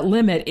hit that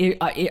limit.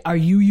 Are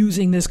you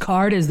using this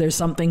card? Is there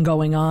something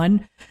going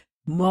on?"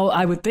 Well,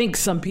 I would think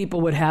some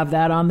people would have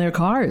that on their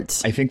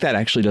cards. I think that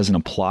actually doesn't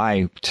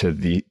apply to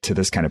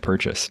this kind of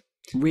purchase.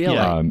 Really?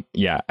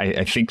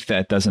 I think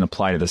that doesn't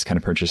apply to this kind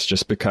of purchase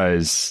just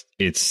because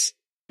it's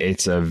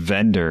a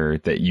vendor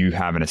that you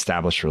have an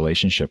established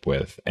relationship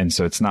with. And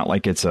so it's not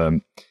like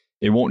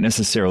it won't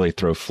necessarily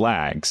throw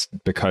flags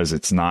because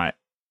it's not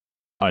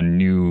a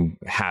new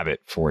habit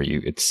for you.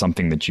 It's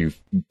something that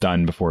you've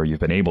done before, you've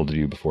been able to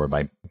do before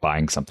by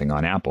buying something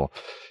on Apple.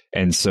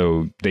 And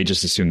so they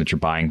just assume that you're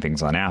buying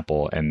things on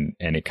Apple, and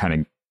it kind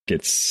of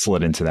gets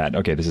slid into that,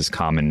 okay, this is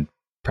common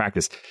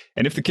practice.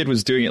 And if the kid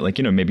was doing it, like,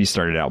 maybe he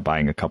started out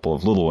buying a couple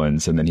of little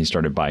ones and then he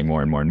started buying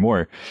more and more and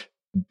more,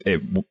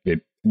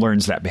 it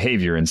learns that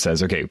behavior and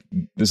says, okay,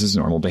 this is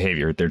normal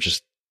behavior. They're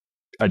just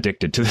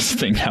addicted to this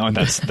thing now, and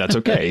that's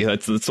okay.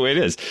 that's the way it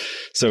is.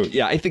 So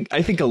yeah, I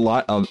think a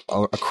lot of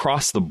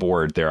across the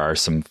board there are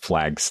some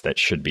flags that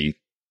should be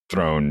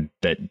thrown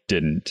that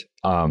didn't.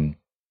 And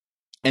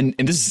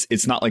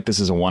it's not like this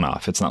is a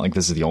one-off. It's not like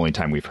this is the only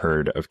time we've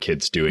heard of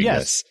kids doing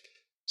this.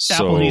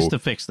 Apple needs to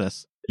fix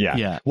this.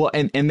 Yeah. Well,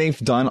 and they've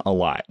done a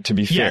lot, to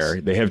be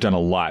fair. They have done a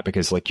lot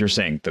because, like you're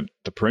saying,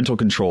 the parental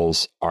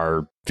controls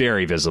are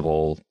very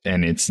visible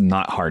and it's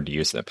not hard to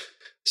use them.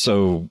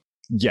 So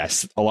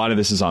yes, a lot of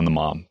this is on the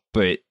mom,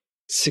 but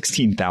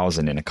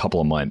 16,000 in a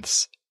couple of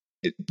months,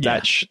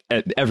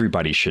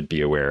 everybody should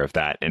be aware of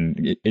that.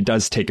 And it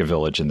does take a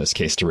village in this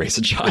case to raise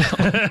a child.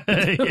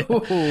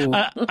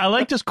 I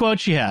like this quote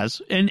she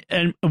has.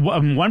 And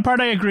one part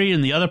I agree,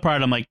 and the other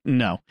part I'm like,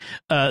 no.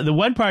 The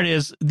one part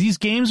is these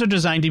games are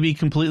designed to be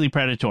completely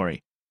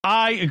predatory.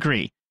 I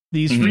agree.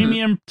 These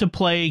freemium to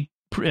play,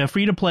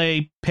 free to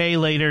play, pay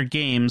later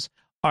games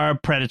are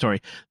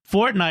predatory.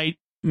 Fortnite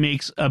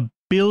makes $1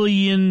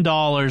 billion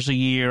a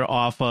year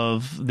off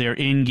of their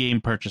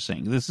in-game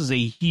purchasing. This is a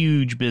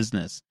huge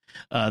business.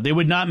 They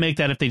would not make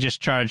that if they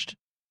just charged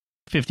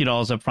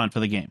 $50 up front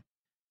for the game.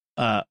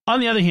 On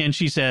the other hand,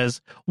 she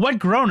says, what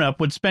grown-up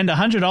would spend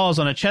 $100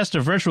 on a chest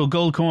of virtual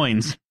gold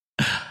coins?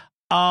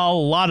 A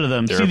lot of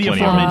them. See the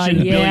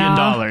aforementioned $1 billion.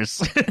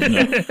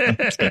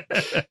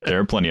 There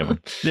are plenty of them.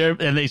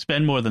 And they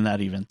spend more than that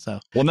even. So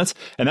well,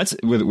 and that's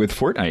with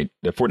Fortnite.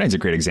 Fortnite's a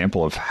great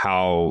example of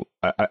how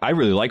I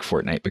really like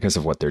Fortnite because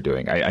of what they're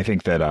doing. I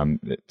think that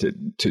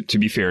to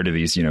be fair to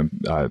these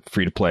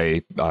free to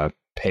play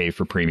pay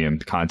for premium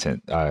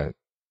content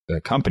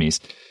companies,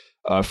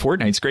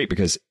 Fortnite's great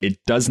because it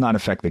does not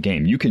affect the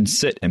game. You can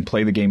sit and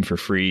play the game for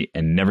free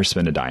and never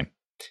spend a dime.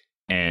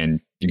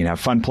 And you can have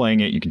fun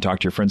playing it. You can talk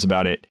to your friends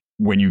about it.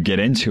 When you get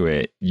into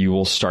it, you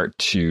will start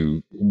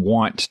to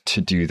want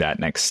to do that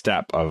next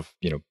step of,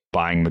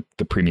 buying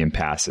the premium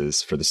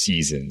passes for the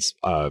seasons,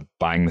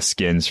 buying the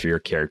skins for your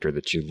character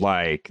that you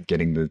like,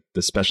 getting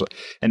the special,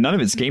 and none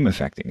of it's game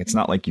affecting. It's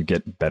not like you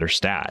get better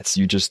stats.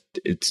 You just,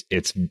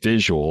 it's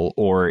visual,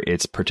 or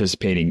it's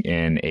participating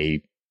in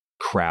a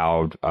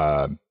crowd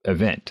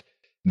event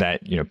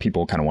that,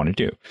 people kind of want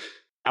to do.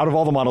 Out of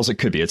all the models, it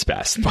could be its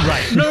best.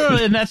 Right. No,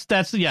 and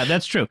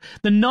that's true.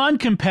 The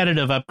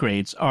non-competitive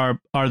upgrades are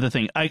the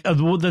thing.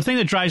 The thing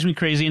that drives me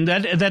crazy, and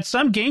that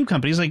some game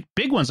companies, like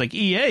big ones like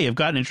EA, have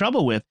gotten in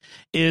trouble with,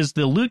 is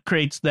the loot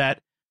crates that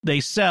they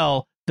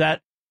sell.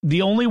 That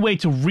the only way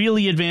to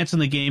really advance in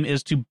the game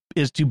is to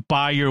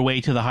buy your way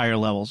to the higher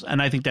levels,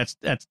 and I think that's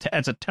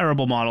a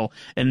terrible model,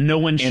 and no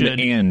one should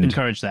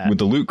encourage that. With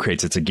the loot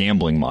crates, it's a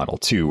gambling model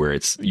too, where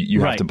it's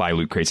you have to buy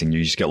loot crates and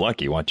you just get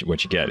lucky what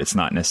you get. It's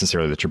not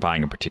necessarily that you're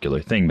buying a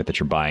particular thing, but that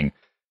you're buying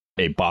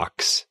a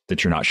box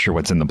that you're not sure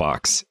what's in the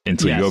box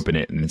until you open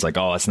it, and it's like,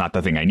 oh, that's not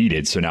the thing I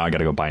needed, so now I got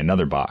to go buy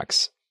another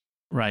box.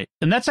 Right.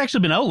 And that's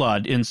actually been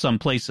outlawed in some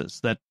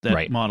places, that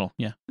model.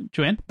 Yeah.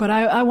 Joanne? But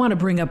I want to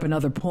bring up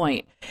another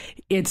point.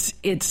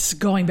 It's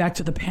going back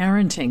to the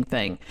parenting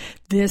thing.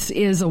 This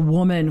is a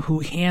woman who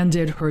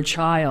handed her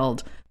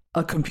child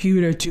a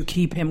computer to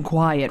keep him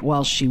quiet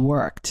while she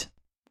worked.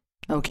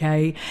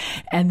 Okay?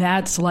 And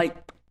that's like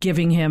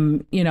giving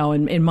him,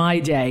 in my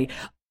day,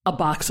 a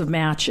box of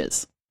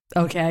matches.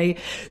 Okay?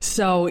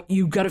 So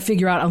you've got to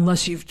figure out,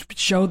 unless you've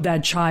showed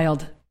that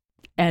child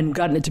and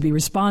gotten it to be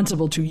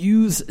responsible to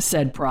use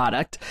said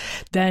product,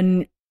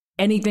 then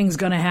anything's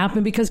going to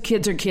happen, because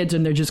kids are kids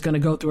and they're just going to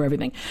go through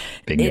everything.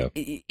 Bingo.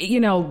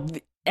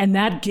 And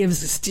that gives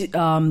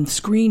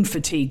screen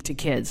fatigue to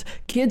kids.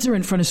 Kids are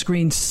in front of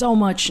screens so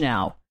much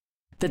now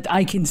that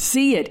I can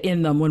see it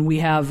in them when we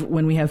have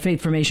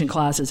faith formation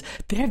classes.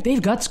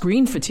 They've got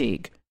screen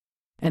fatigue,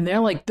 and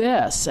they're like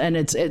this, and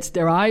it's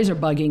their eyes are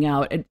bugging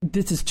out.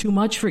 This is too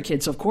much for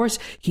kids. So of course,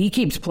 he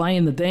keeps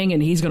playing the thing,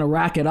 and he's going to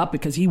rack it up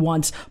because he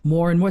wants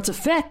more and more. It's a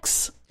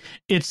fix.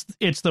 It's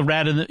the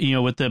rat in the,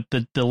 with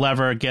the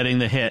lever getting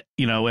the hit,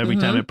 every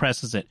time it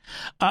presses it.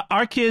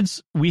 Our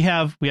kids, we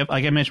have, like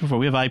I mentioned before,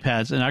 we have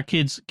iPads, and our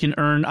kids can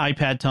earn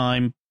iPad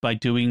time by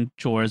doing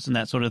chores and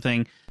that sort of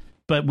thing.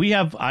 But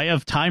I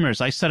have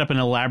timers. I set up an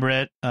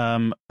elaborate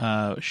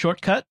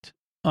shortcut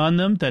on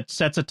them that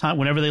sets a time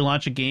whenever they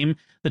launch a game.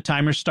 The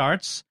timer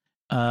starts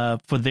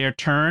for their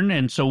turn,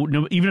 and so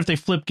even if they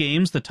flip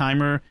games, the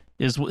timer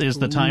is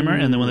the timer,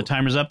 and then when the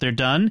timer's up, they're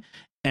done.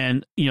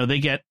 And they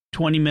get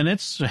 20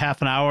 minutes,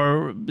 half an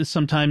hour,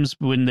 sometimes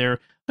when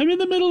I'm in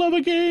the middle of a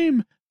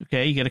game.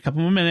 Okay, you get a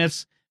couple more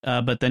minutes,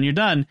 but then you're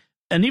done.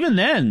 And even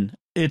then,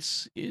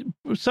 it's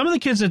some of the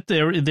kids that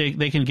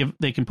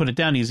they can put it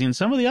down easy, and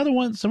some of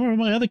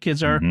my other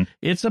kids are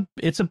it's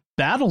a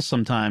battle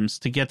sometimes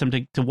to get them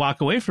to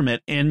walk away from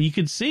it. And you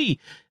can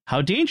see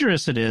how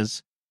dangerous it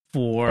is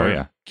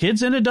for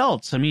kids and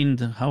adults. I mean,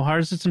 how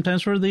hard is it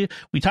sometimes we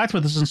talked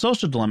about this in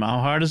Social Dilemma. How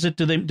hard is it?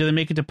 Do they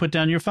make it to put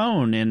down your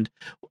phone and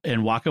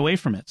walk away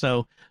from it?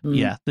 So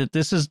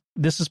this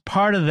is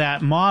part of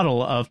that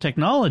model of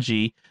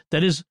technology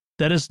that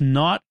is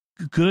not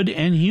good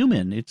and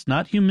human. It's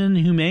not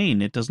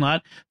humane. It does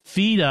not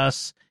feed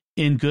us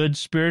in good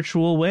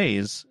spiritual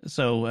ways.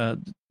 So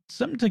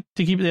something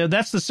to keep there.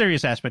 That's the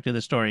serious aspect of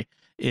the story.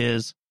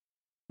 Is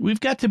we've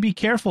got to be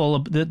careful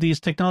that these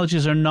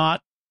technologies are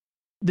not.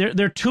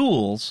 They're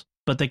tools,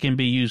 but they can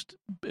be used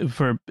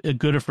for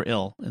good or for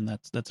ill, and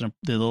that's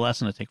the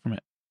lesson to take from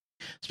it.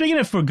 Speaking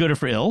of for good or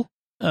for ill,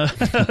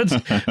 let's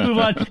move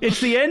on. It's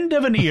the end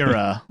of an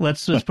era. Let's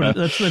say it that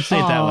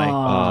way.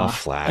 Oh,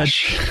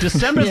 Flash!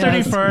 December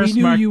 31st. We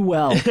knew you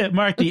well.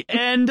 Marked the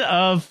end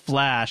of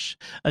Flash.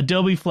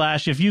 Adobe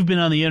Flash. If you've been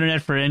on the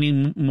internet for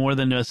any more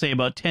than say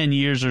about 10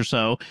 years or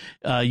so,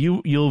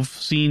 you've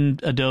seen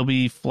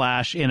Adobe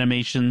Flash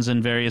animations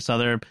and various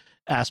other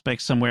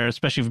aspects somewhere,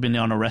 especially if you've been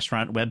on a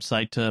restaurant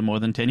website more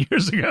than 10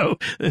 years ago.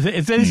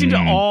 They seem to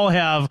all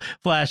have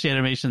Flash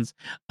animations.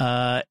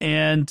 But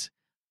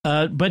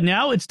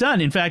now it's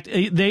done. In fact,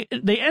 they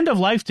end of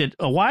lifed it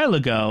a while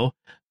ago,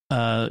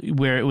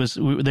 where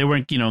they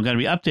weren't going to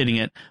be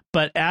updating it.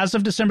 But as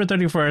of December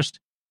 31st,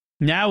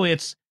 now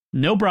it's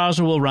no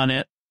browser will run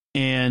it,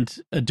 and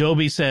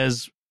Adobe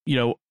says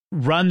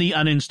run the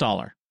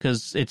uninstaller,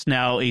 because it's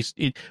now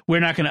we're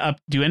not going to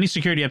do any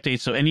security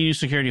updates. So any new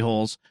security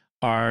holes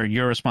are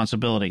your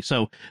responsibility.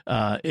 So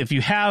if you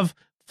have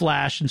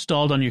Flash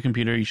installed on your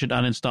computer, you should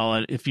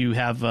uninstall it. If you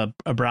have a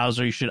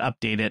browser, you should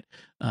update it.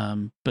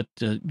 But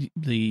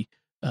the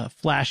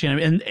Flash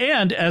and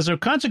as a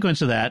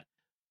consequence of that,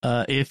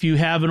 if you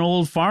have an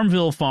old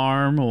Farmville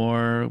farm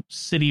or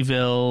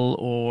Cityville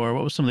or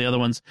what was some of the other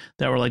ones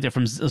that were like that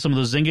from some of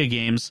those Zynga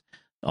games,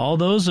 all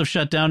those have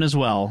shut down as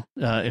well.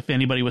 If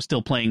anybody was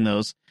still playing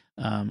those.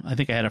 I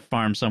think I had a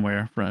farm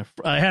somewhere.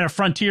 I had a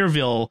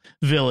Frontierville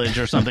village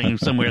or something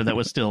somewhere that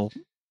was still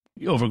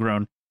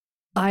overgrown.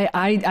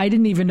 I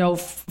didn't even know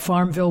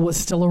Farmville was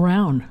still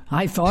around.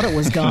 I thought it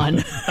was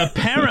gone.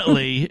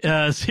 Apparently,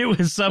 it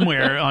was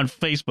somewhere on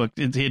Facebook.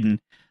 It's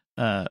hidden.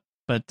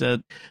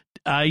 But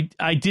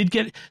I did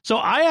get... So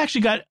I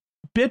actually got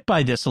bit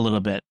by this a little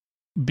bit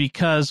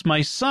because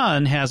my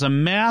son has a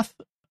math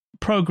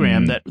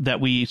program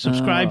that we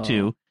subscribe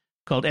to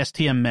called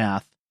STM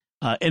Math.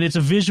 And it's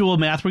a visual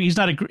math where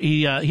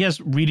he has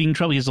reading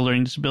trouble. He has a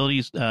learning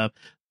disability,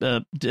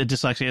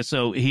 dyslexia.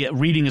 So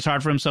reading is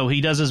hard for him. So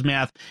he does his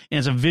math, and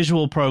it's a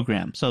visual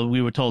program. So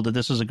we were told that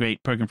this was a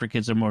great program for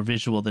kids that are more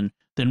visual than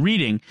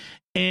reading.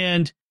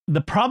 And the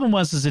problem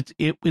was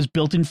it was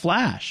built in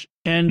Flash.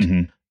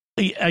 And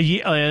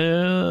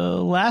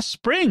last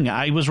spring,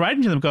 I was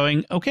writing to them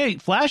going, okay,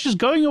 Flash is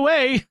going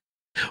away.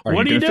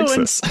 What are you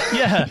doing?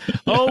 Yeah.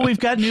 Oh, we've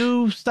got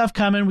new stuff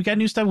coming. We got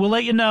new stuff. We'll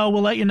let you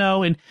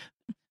know. And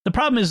the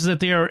problem is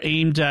that they are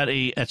aimed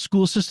at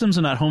school systems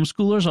and not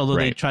homeschoolers, although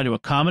they try to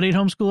accommodate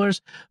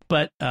homeschoolers.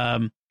 But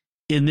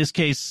in this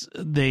case,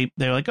 they're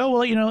like, oh,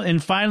 well,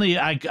 and finally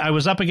I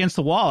was up against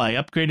the wall. I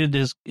upgraded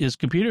his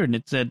computer, and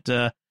it said,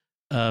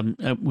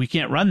 we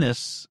can't run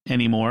this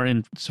anymore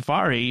in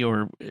Safari,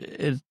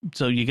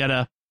 so you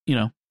gotta,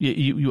 you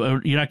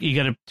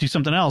gotta do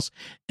something else.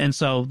 And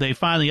so they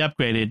finally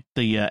upgraded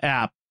the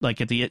app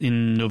like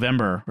in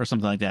November or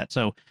something like that.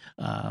 So,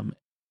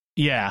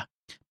 yeah.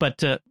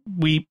 But I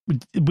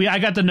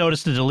got the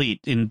notice to delete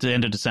in the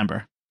end of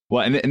December.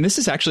 Well, and this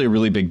is actually a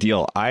really big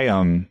deal.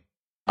 I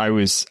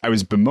was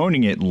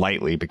bemoaning it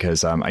lightly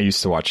because I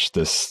used to watch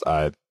this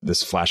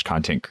Flash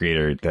content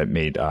creator that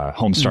made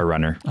Homestar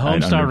Runner.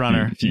 Homestar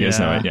Runner, if you guys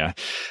know it, yeah.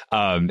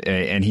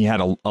 And he had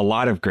a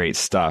lot of great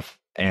stuff,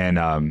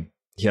 and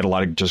he had a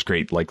lot of just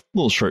great like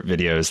little short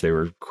videos. They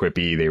were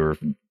quippy, they were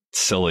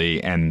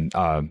silly, and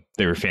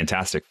they were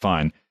fantastic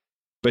fun.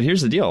 But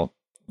here's the deal: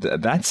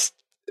 that's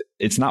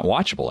it's not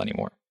watchable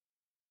anymore.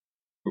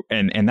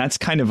 And that's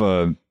kind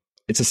of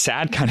it's a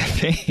sad kind of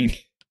thing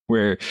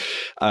where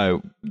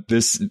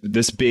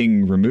this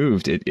being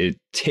removed, it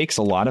takes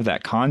a lot of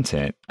that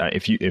content.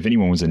 If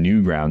anyone was a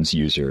Newgrounds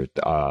user,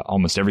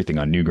 almost everything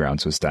on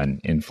Newgrounds was done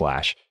in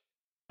Flash,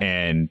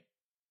 and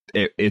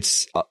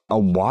it's a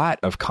lot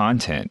of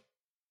content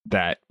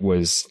that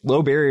was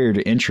low barrier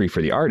to entry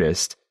for the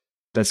artist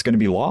that's going to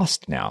be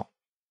lost now.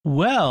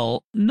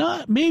 Well,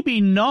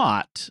 maybe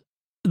not.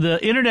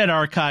 The Internet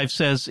Archive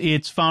says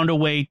it's found a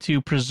way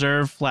to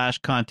preserve Flash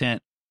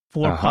content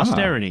for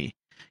posterity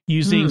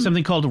using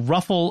something called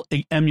Ruffle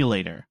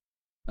Emulator.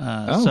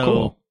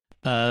 Cool.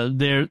 I'm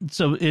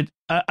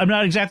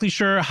not exactly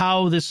sure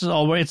how this is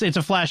all works. It's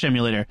a Flash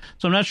emulator,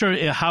 so I'm not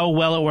sure how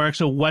well it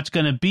works or what's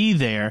going to be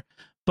there.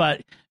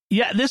 But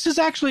yeah, this is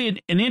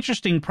actually an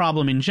interesting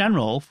problem in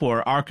general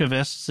for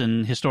archivists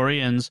and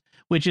historians,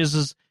 which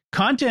is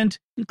content,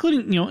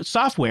 including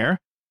software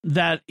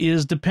that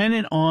is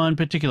dependent on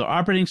particular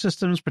operating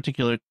systems,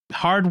 particular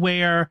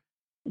hardware.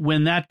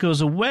 When that goes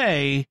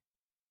away,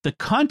 the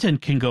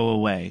content can go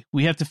away.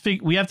 We have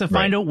to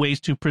find out ways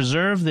to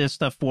preserve this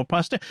stuff for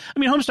posterity. I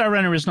mean, Homestar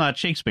Runner is not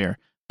Shakespeare,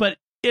 but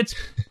it's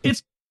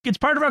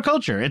part of our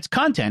culture. It's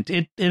content.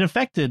 It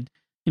affected,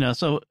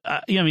 so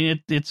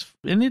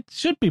it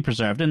should be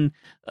preserved. And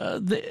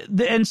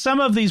and some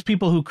of these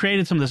people who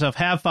created some of this stuff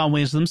have found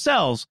ways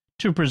themselves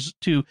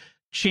to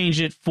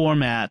change it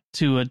format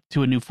to a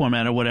new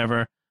format or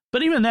whatever.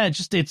 But even that,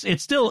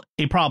 it's still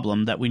a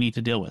problem that we need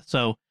to deal with.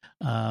 So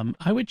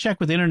I would check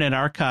with Internet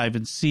Archive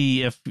and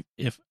see if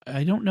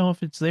I don't know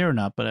if it's there or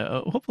not,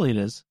 but hopefully it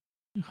is.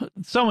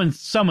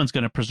 Someone's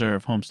going to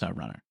preserve Homestar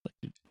Runner.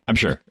 I'm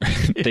sure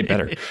they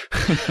better.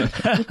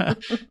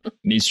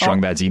 Need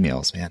Strong Bad's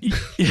emails, man.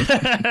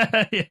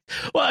 Yeah.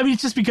 Well, I mean,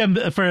 it's just become,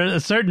 for a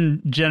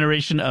certain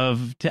generation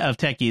of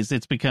techies,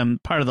 it's become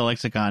part of the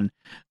lexicon,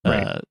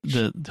 the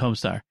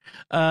Homestar.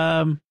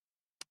 All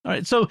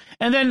right. So,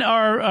 and then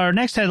our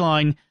next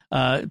headline,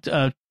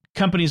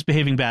 companies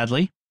behaving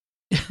badly.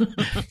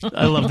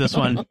 I love this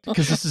one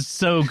because this is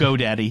so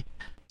GoDaddy.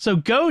 So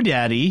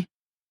GoDaddy,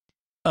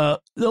 a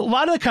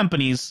lot of the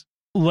companies,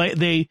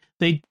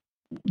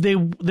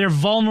 they're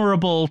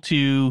vulnerable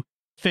to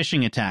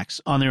phishing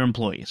attacks on their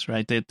employees,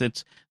 right?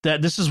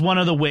 This is one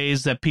of the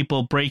ways that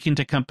people break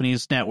into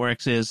companies'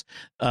 networks is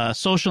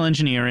social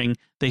engineering.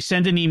 They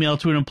send an email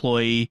to an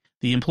employee.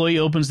 The employee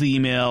opens the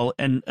email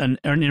and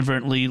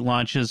inadvertently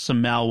launches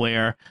some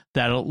malware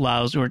that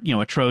allows, or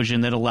a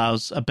Trojan that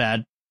allows a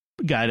bad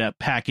guy to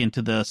hack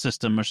into the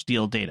system or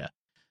steal data.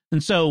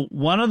 And so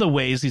one of the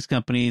ways these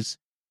companies,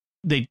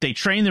 they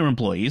train their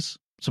employees,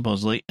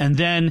 supposedly, and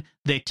then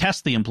they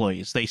test the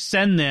employees. They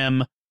send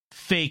them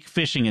fake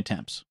phishing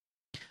attempts.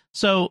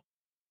 So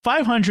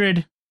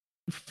 500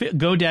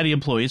 GoDaddy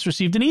employees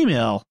received an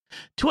email.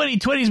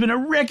 2020 has been a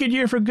record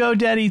year for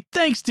GoDaddy.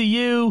 Thanks to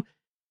you,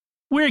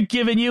 we're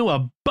giving you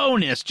a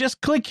bonus.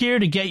 Just click here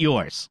to get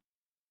yours.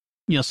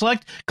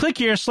 Click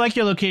here, select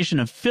your location,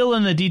 and fill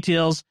in the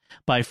details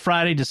by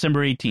Friday,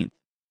 December 18th.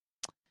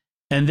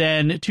 And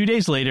then 2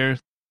 days later,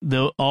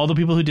 all the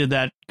people who did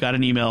that got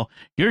an email.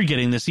 You're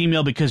getting this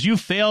email because you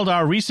failed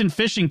our recent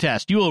phishing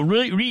test. You will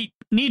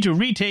need to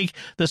retake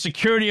the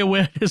security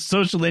awareness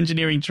social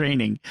engineering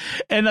training.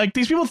 And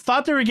these people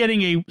thought they were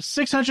getting a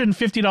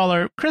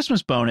 $650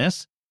 Christmas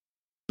bonus,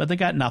 but they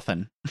got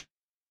nothing.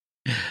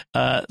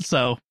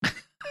 So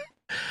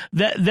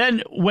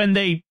then when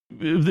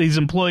these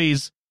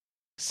employees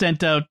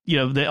sent out,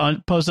 they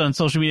posted on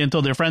social media and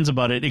told their friends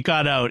about it, it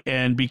got out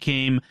and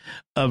became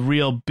a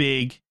real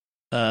big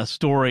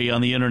story on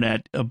the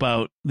internet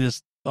about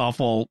this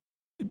awful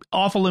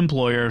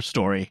employer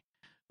story.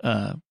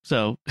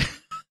 So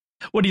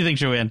what do you think,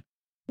 Joanne?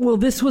 Well,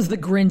 this was the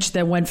Grinch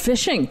that went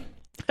fishing.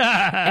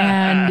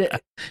 And,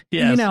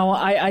 yes.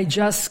 I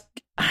just,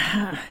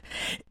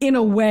 in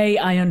a way,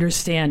 I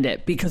understand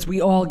it because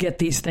we all get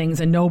these things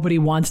and nobody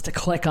wants to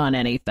click on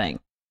anything.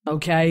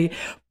 Okay.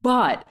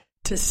 But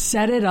to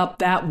set it up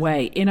that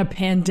way in a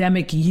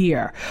pandemic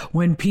year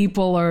when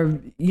people are,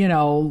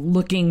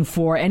 looking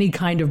for any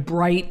kind of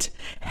bright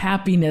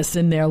happiness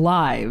in their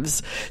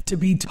lives, to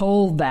be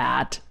told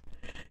that,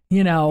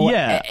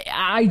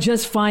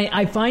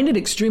 I find it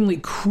extremely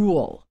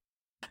cruel.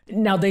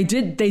 Now they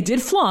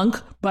did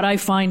flunk, but I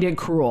find it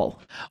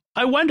cruel.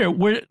 I wonder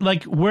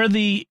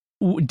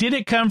did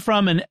it come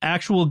from an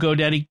actual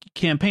GoDaddy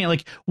campaign?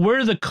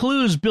 Were the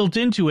clues built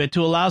into it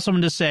to allow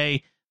someone to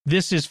say,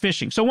 this is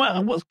phishing? So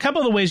a couple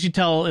of the ways you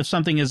tell if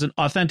something is an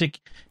authentic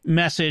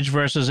message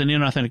versus an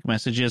inauthentic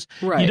message is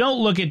you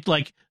don't look at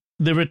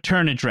the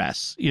return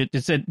address. It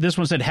said, this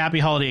one said happy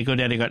holiday at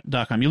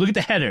GoDaddy.com. You look at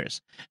the headers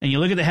and you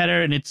look at the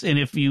header and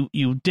if you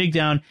dig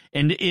down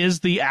and is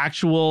the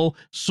actual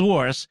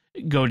source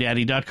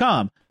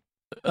GoDaddy.com.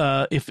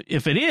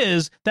 If it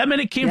is, that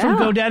meant it came from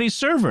GoDaddy's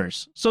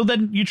servers. So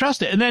then you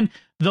trust it. And then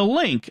the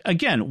link,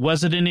 again,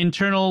 was it an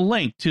internal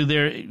link to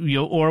their,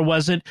 or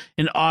was it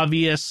an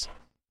obvious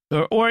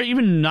or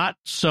even not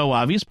so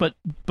obvious, but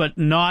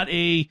not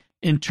a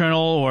internal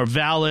or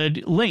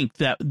valid link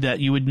that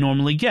you would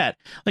normally get.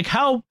 Like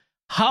how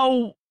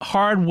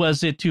hard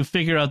was it to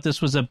figure out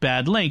this was a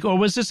bad link, or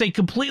was this a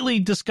completely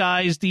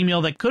disguised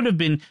email that could have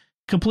been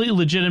completely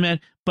legitimate,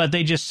 but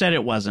they just said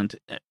it wasn't?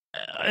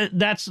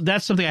 That's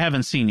something I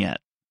haven't seen yet.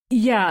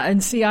 Yeah,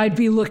 and see, I'd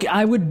be looking.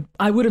 I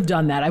would have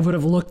done that. I would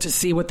have looked to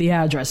see what the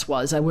address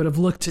was. I would have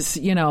looked to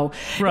see,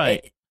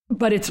 right.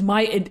 But it's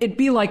it'd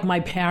be like my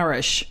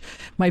parish.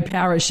 My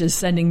parish is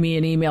sending me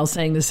an email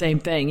saying the same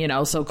thing,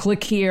 so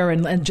click here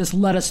and just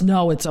let us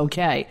know it's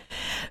okay.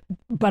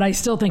 But I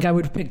still think I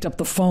would have picked up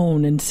the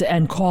phone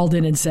and called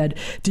in and said,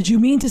 did you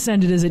mean to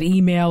send it as an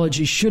email, or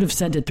you should have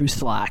sent it through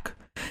Slack?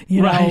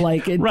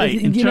 Right.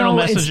 Internal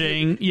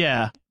messaging.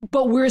 Yeah.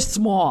 But we're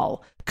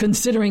small,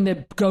 considering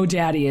that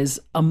GoDaddy is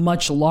a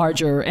much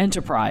larger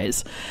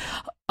enterprise.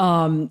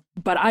 But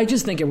I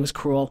just think it was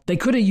cruel. They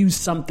could have used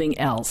something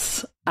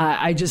else.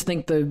 I just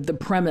think the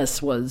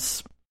premise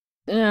was,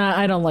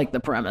 I don't like the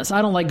premise.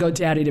 I don't like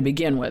GoDaddy to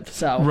begin with.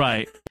 So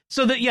right.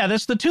 So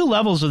that's the two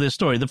levels of this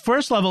story. The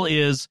first level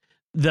is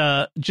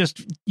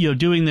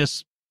doing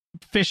this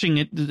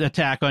phishing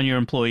attack on your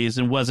employees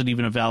and wasn't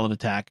even a valid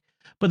attack.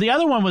 But the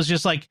other one was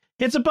just like,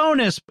 it's a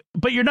bonus,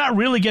 but you're not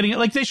really getting it.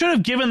 Like, they should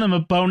have given them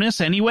a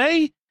bonus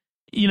anyway,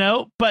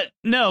 but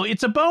no,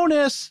 it's a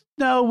bonus.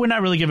 No, we're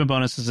not really giving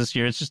bonuses this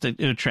year. It's just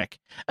a trick.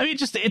 I mean,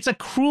 it's a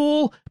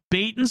cruel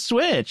bait and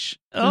switch.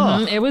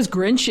 Oh, it was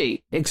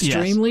Grinchy,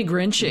 extremely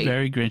Grinchy,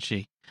 very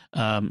Grinchy.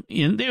 And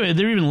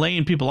they're even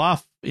laying people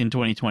off in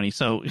 2020.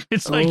 So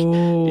it's like,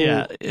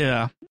 yeah.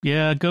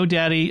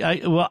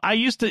 GoDaddy. I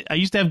used to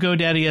have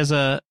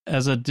GoDaddy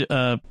as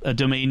a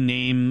domain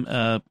name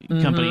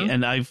company,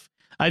 and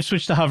I've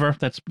switched to Hover.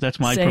 That's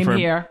my Same preferred.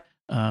 Here.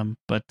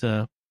 But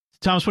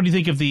Thomas, what do you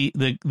think of the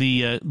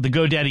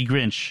GoDaddy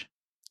Grinch?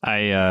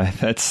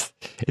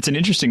 It's an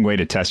interesting way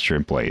to test your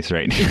employees,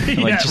 right?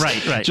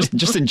 Right.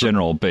 Just in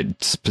general,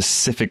 but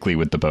specifically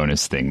with the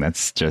bonus thing,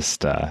 that's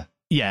just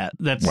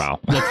that's wow.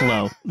 That's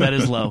low. That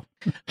is low.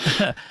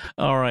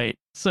 All right.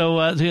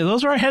 So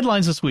those are our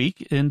headlines this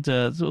week, and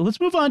so let's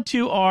move on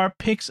to our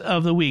picks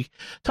of the week.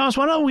 Thomas,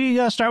 why don't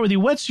we start with you?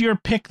 What's your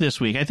pick this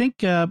week? I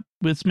think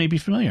it's maybe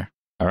familiar.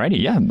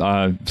 Alrighty,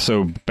 yeah.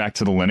 So back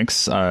to the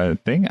Linux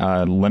thing.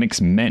 Linux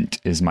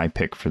Mint is my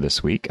pick for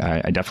this week.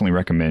 I definitely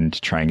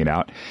recommend trying it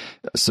out.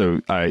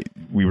 So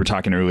we were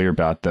talking earlier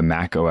about the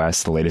Mac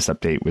OS. The latest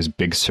update was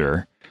Big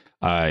Sur.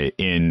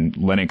 In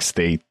Linux,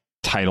 they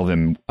title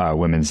them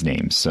women's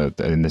names. So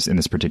in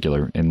this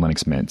particular, in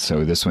Linux Mint.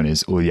 So this one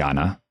is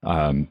Uliana,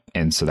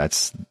 and so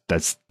that's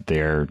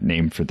their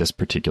name for this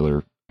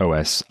particular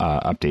OS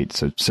update.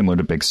 So similar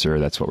to Big Sur,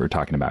 that's what we're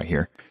talking about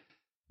here.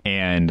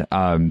 And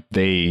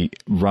they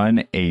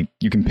run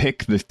you can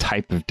pick the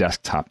type of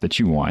desktop that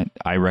you want.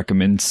 I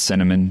recommend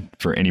Cinnamon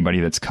for anybody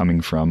that's coming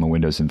from a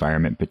Windows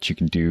environment, but you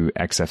can do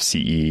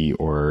XFCE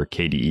or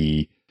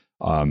KDE.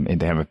 And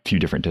they have a few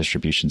different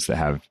distributions that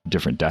have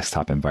different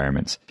desktop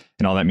environments.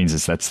 And all that means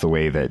is that's the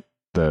way that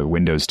the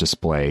Windows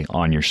display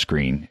on your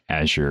screen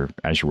as you're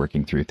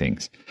working through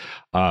things.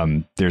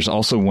 There's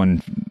also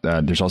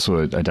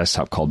a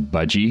desktop called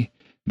Budgie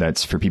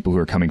that's for people who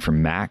are coming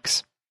from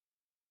Macs.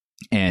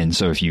 And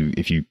so if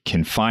you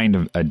can find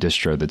a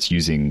distro that's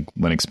using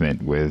Linux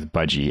Mint with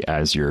Budgie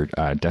as your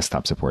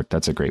desktop support,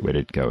 that's a great way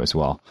to go as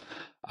well,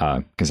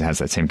 because it has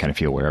that same kind of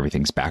feel where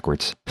everything's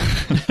backwards.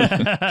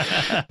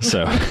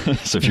 so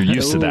if you're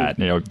used to that,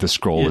 the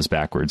scroll is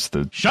backwards,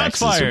 the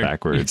Shots X's fired. are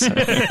backwards,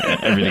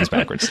 everything's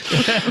backwards.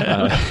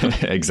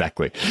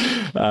 Exactly.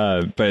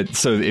 But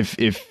so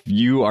if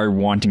you are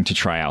wanting to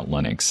try out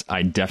Linux,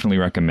 I definitely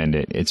recommend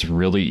it. It's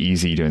really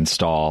easy to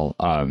install.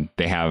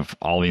 They have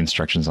all the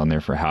instructions on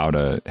there for how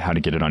to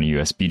get it on a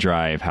USB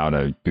drive, how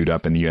to boot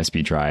up in the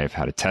USB drive,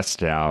 how to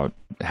test it out,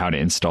 how to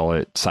install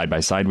it side by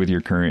side with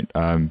your current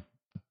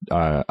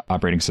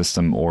operating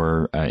system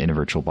or in a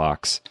virtual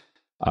box.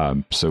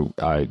 So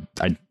I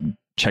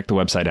check the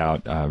website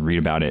out, read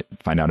about it,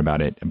 find out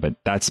about it. But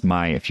that's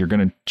if you're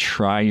going to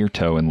try your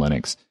toe in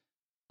Linux,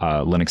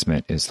 Linux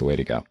Mint is the way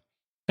to go.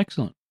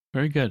 Excellent.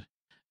 Very good.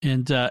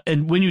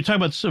 And when you talk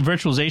about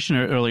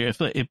virtualization earlier,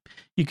 if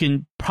you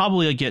can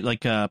probably get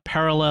like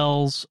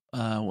Parallels,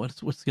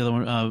 what's the other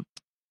one?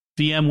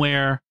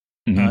 VMware,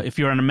 if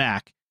you're on a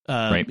Mac.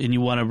 Right. And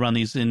you want to run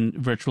these in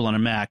virtual on a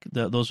Mac,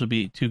 those would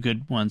be two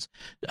good ones.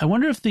 I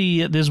wonder if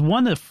there's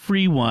the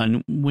free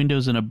one,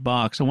 Windows in a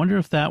Box. I wonder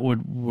if that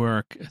would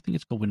work. I think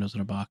it's called Windows in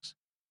a Box.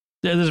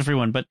 There's a free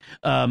one, but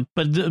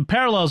the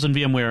Parallels and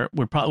VMware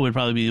would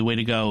probably be the way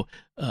to go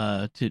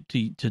to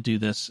do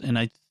this. And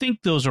I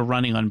think those are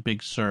running on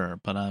Big Sur,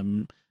 but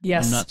I'm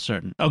not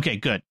certain. Okay,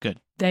 good.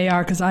 They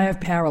are, because I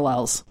have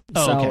Parallels,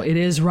 okay. It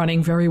is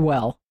running very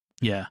well.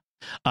 Yeah.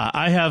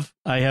 I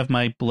have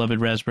my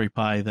beloved Raspberry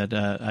Pi that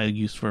I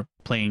use for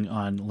playing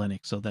on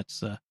Linux, so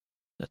that's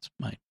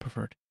my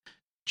preferred.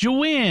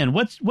 Joanne,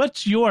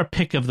 what's your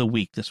pick of the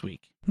week this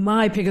week?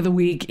 My pick of the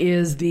week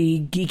is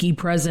the geeky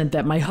present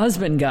that my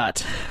husband got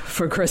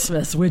for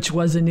Christmas, which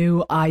was a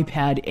new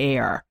iPad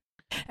Air.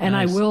 And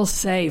nice. I will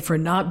say, for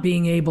not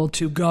being able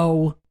to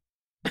go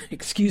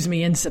excuse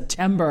me, in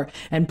September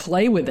and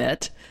play with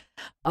it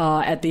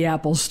at the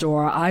Apple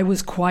Store, I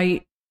was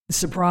quite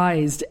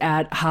surprised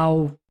at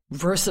how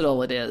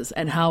versatile it is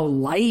and how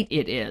light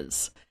it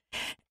is.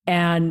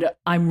 And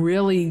I'm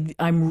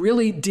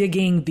really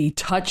digging the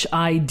Touch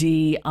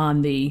ID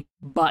on the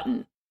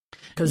button,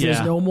 because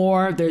there's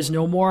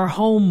no more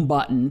home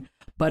button,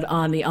 but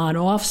on the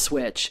on-off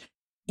switch,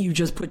 you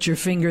just put your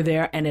finger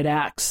there and it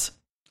acts.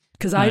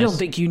 Because I don't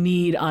think you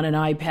need on an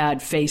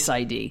iPad Face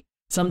ID.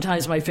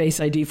 Sometimes my Face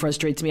ID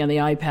frustrates me on the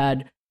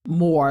iPad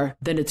more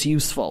than it's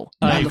useful.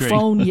 On the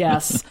phone,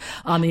 yes.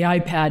 On the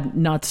iPad,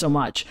 not so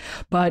much.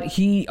 But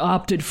he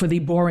opted for the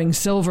boring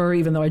silver,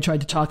 even though I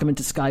tried to talk him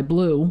into sky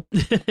blue.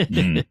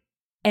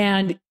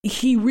 And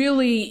he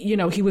really,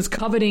 he was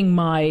coveting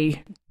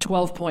my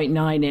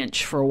 12.9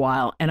 inch for a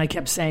while. And I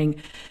kept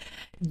saying,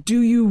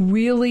 do you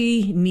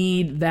really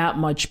need that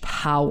much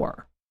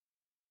power?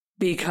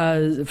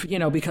 Because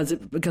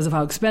of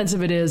how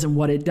expensive it is and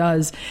what it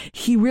does.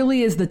 He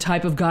really is the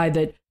type of guy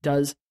that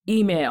does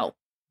email,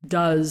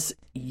 does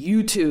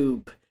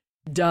YouTube,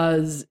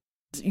 does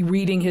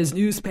reading his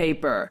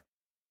newspaper.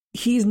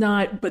 He's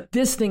not, but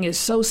this thing is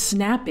so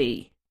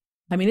snappy.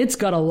 I mean, it's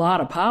got a lot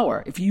of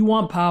power. If you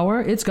want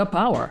power, it's got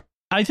power.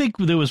 I think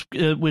there was,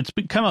 it's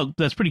come out,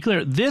 that's pretty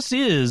clear. This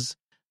is,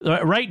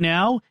 right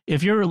now,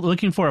 if you're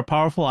looking for a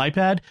powerful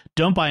iPad,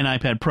 don't buy an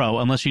iPad Pro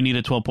unless you need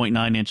a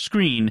 12.9 inch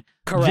screen.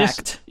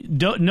 Correct.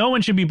 No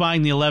one should be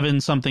buying the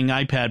 11-something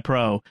iPad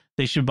Pro.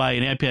 They should buy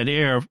an iPad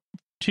Air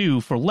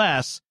 2 for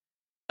less,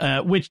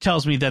 which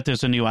tells me that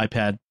there's a new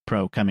iPad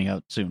Pro coming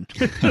out soon.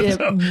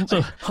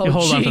 so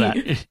hold on to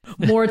that.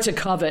 More to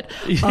covet.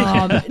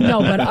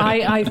 No, but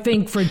I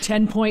think for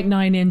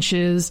 10.9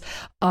 inches,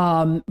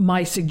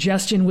 my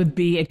suggestion would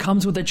be it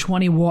comes with a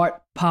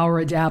 20-watt power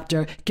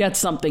adapter. Get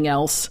something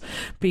else,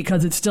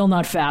 because it's still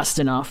not fast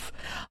enough.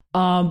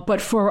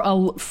 But for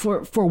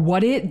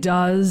what it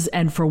does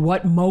and for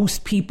what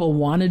most people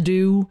want to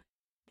do,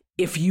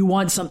 if you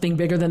want something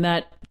bigger than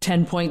that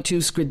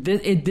 10.2 screen,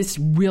 this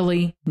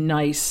really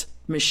nice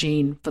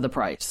machine for the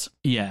price.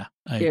 Yeah,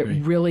 I agree.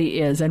 It really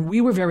is. And we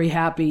were very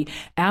happy.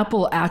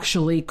 Apple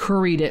actually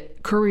couried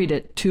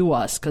it to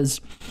us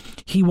because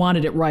he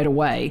wanted it right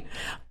away.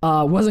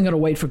 Wasn't going to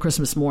wait for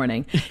Christmas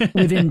morning.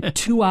 Within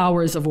 2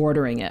 hours of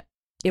ordering it,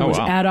 it was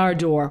at our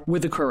door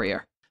with a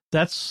courier.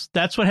 That's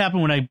what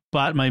happened when I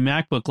bought my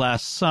MacBook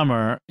last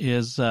summer,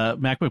 is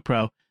MacBook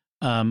Pro,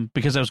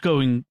 because I was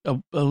going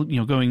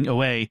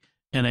away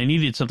and I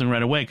needed something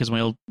right away because my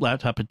old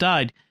laptop had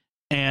died,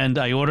 and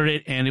I ordered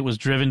it and it was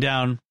driven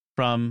down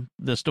from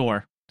the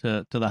store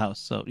to the house.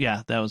 So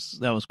yeah, that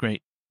was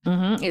great.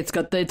 Mm-hmm. It's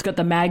got the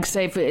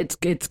MagSafe.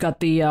 It's got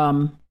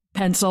the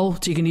Pencil,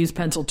 so you can use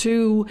Pencil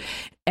 2,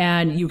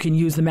 and you can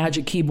use the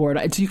Magic Keyboard.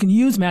 So you can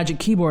use Magic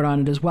Keyboard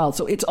on it as well.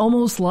 So it's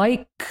almost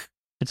like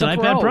it's an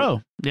iPad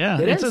Pro. Yeah,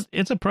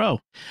 it's a Pro,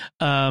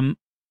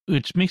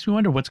 which makes me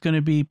wonder what's going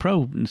to be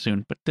Pro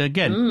soon. But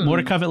again, more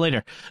to cover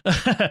later.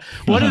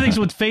 One of the things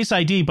with Face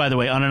ID, by the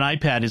way, on an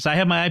iPad is I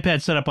have my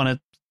iPad set up on a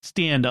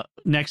stand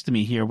next to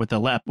me here with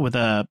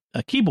a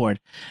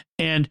keyboard,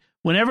 and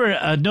whenever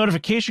a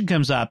notification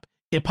comes up,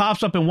 it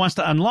pops up and wants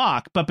to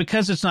unlock. But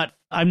because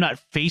I'm not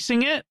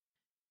facing it,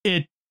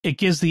 it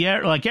gives the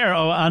error,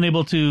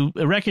 unable to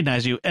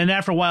recognize you. And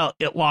after a while,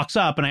 it locks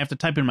up, and I have to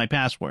type in my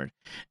password.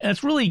 And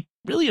it's really,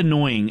 really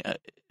annoying.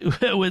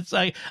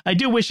 I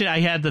do wish I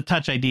had the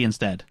Touch ID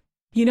instead.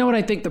 You know what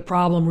I think the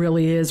problem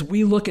really is?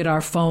 We look at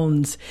our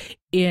phones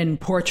in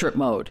portrait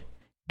mode,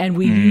 and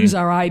we use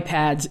our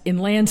iPads in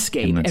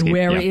landscape. And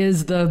where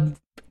is the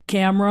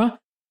camera?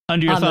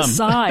 Under your on thumb. The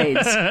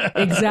sides.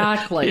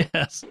 Exactly.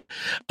 Yes.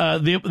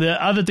 The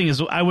other thing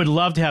is I would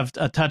love to have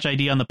a Touch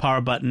ID on the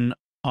power button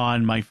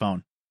on my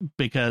phone,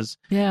 because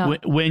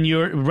when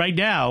you're wearing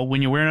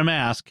a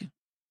mask,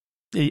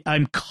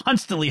 I'm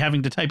constantly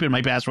having to type in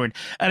my password,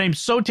 and I'm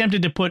so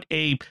tempted to put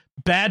a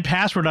bad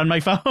password on my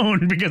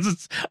phone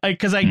because I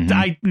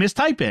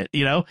mistype it.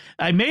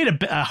 I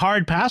made a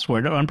hard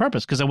password on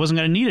purpose because I wasn't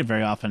going to need it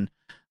very often.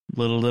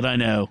 Little did I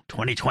know,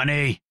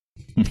 2020.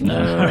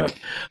 All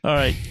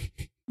right.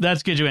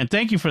 That's good, Joanne.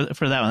 Thank you for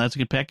that one. That's a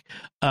good pick.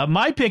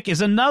 My pick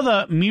is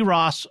another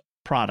Miros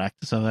product.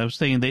 So I was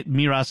thinking that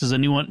Miros is a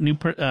new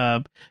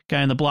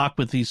guy on the block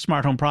with these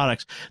smart home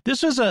products.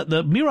 This is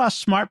the Miros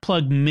Smart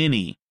Plug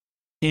Mini,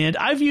 and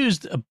I've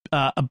used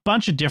a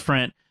bunch of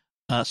different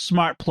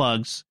smart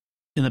plugs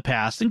in the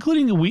past,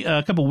 including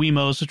a couple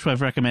Wemos, which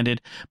I've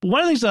recommended. But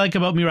one of the things I like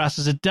about Miros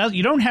is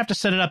you don't have to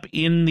set it up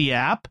in the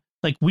app.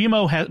 Like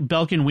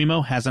Belkin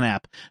Wemo has an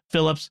app,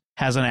 Philips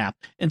has an app,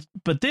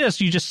 but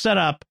this you just set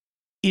up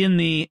in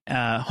the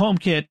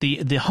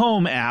HomeKit, the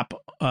Home app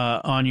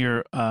on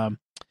your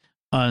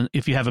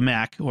if you have a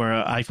Mac or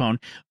an iPhone,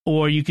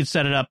 or you could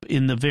set it up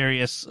in the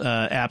various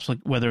apps, like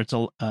whether it's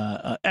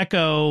a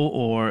Echo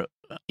or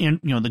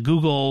the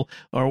Google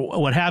or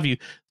what have you.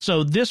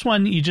 So this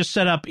one you just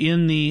set up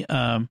in the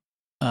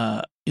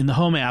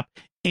Home app,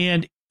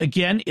 and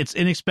again, it's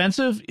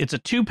inexpensive. It's a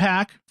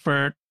 2-pack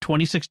for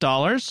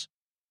 $26.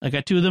 I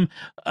got 2 of them.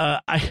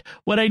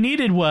 What I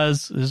needed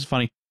was, this is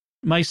funny,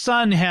 my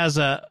son has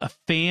a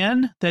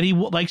fan that he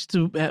likes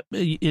to,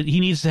 he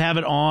needs to have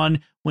it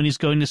on when he's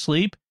going to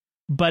sleep,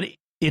 but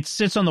it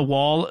sits on the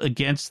wall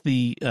against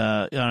on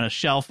a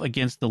shelf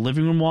against the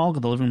living room wall.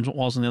 The living room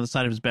wall's on the other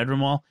side of his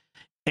bedroom wall,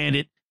 and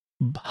it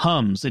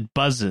hums, it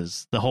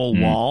buzzes the whole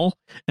wall.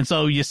 And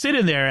so you sit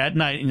in there at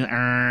night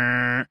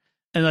and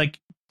like,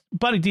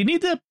 buddy, do you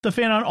need the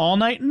fan on all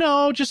night?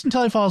 No, just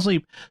until I fall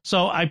asleep.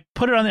 So I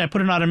put it on there. I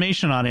put an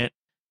automation on it.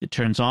 It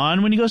turns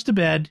on when he goes to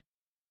bed,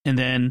 and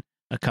then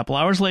a couple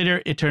hours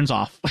later, it turns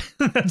off.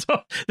 That's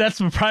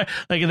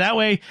like that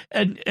way.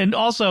 And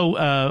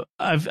also,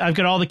 I've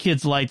got all the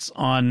kids' lights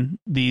on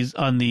the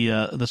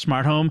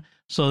smart home,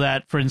 so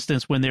that, for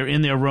instance, when they're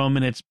in their room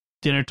and it's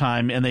dinner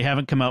time and they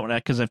haven't come out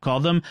because I've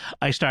called them,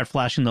 I start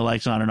flashing the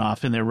lights on and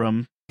off in their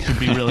room. Could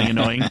be really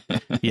annoying.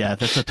 Yeah,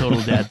 that's a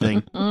total dad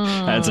thing.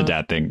 That's a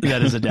dad thing.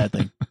 That is a dad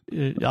thing.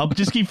 I'll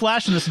just keep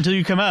flashing this until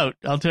you come out.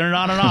 I'll turn it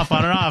on and off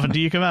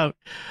until you come out.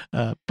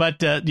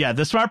 Yeah,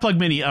 the Smart Plug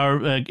Mini are,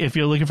 if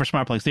you're looking for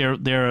smart plugs,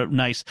 they're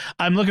nice.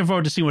 I'm looking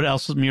forward to see what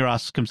else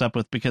Muros comes up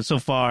with, because so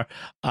far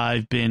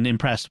I've been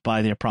impressed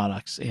by their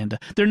products, and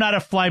they're not a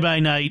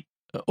fly-by-night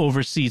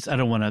overseas. I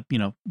don't want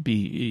to,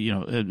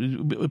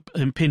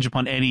 impinge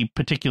upon any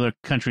particular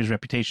country's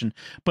reputation,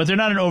 but they're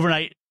not an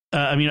overnight.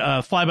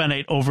 A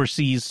fly-by-night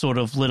overseas sort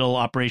of little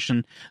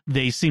operation.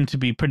 They seem to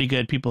be pretty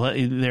good. People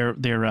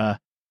have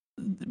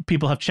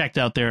checked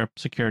out their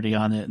security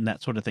on it and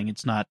that sort of thing.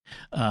 It's not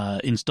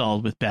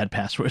installed with bad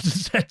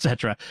passwords,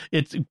 etc.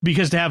 It's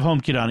because to have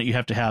HomeKit on it, you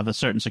have to have a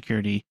certain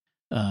security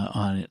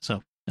on it.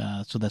 So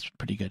that's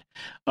pretty good.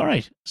 All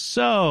right.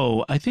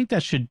 So I think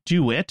that should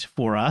do it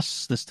for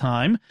us this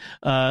time.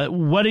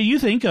 What do you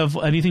think of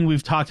anything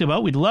we've talked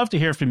about? We'd love to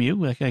hear from you.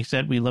 Like I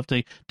said, we'd love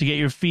to get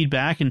your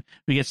feedback, and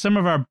we get some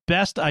of our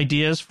best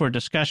ideas for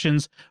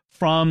discussions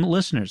from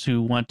listeners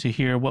who want to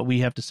hear what we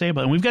have to say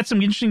about it. And we've got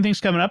some interesting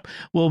things coming up.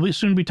 We'll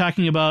soon be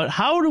talking about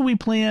how do we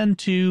plan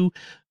to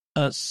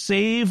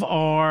save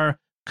our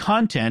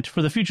content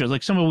for the future,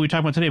 like some of what we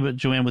talked about today, but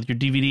Joanne, with your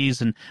DVDs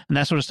and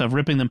that sort of stuff,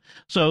 ripping them.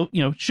 So,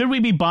 should we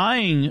be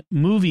buying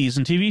movies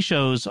and TV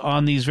shows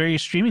on these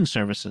various streaming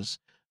services?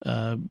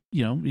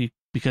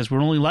 Because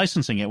we're only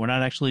licensing it, we're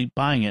not actually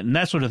buying it, and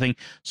that sort of thing.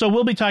 So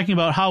we'll be talking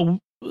about how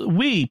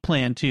we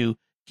plan to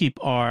keep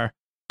our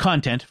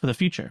content for the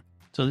future.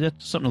 So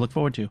that's something to look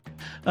forward to.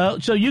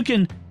 So you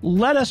can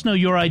let us know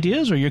your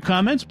ideas or your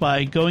comments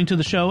by going to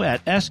the show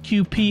at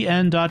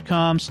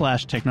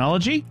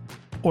sqpn.com/technology,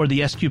 or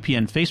the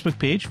SQPN Facebook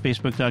page,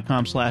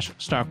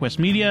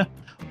 facebook.com/StarQuestMedia,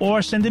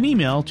 or send an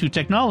email to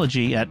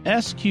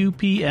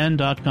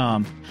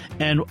technology@sqpn.com.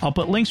 And I'll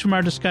put links from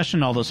our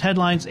discussion, all those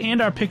headlines,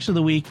 and our picks of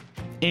the week,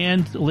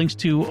 and links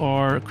to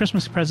our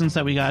Christmas presents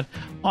that we got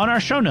on our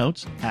show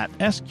notes at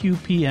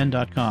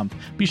sqpn.com.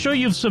 Be sure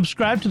you've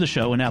subscribed to the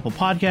show in Apple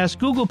Podcasts,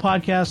 Google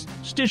Podcasts,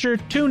 Stitcher,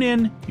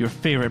 TuneIn, your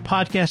favorite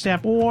podcast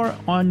app, or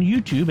on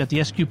YouTube at the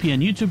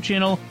SQPN YouTube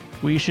channel,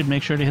 where you should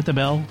make sure to hit the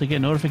bell to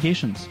get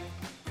notifications.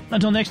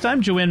 Until next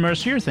time, Joanne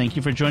Mercier, thank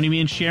you for joining me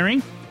and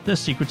sharing the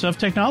secrets of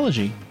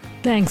technology.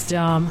 Thanks,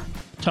 Dom.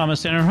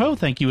 Thomas Sanderho,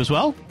 thank you as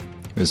well.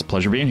 It was a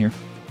pleasure being here.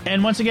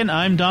 And once again,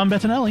 I'm Dom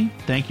Bettinelli.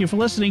 Thank you for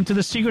listening to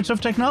the Secrets of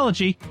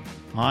Technology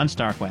on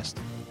StarQuest.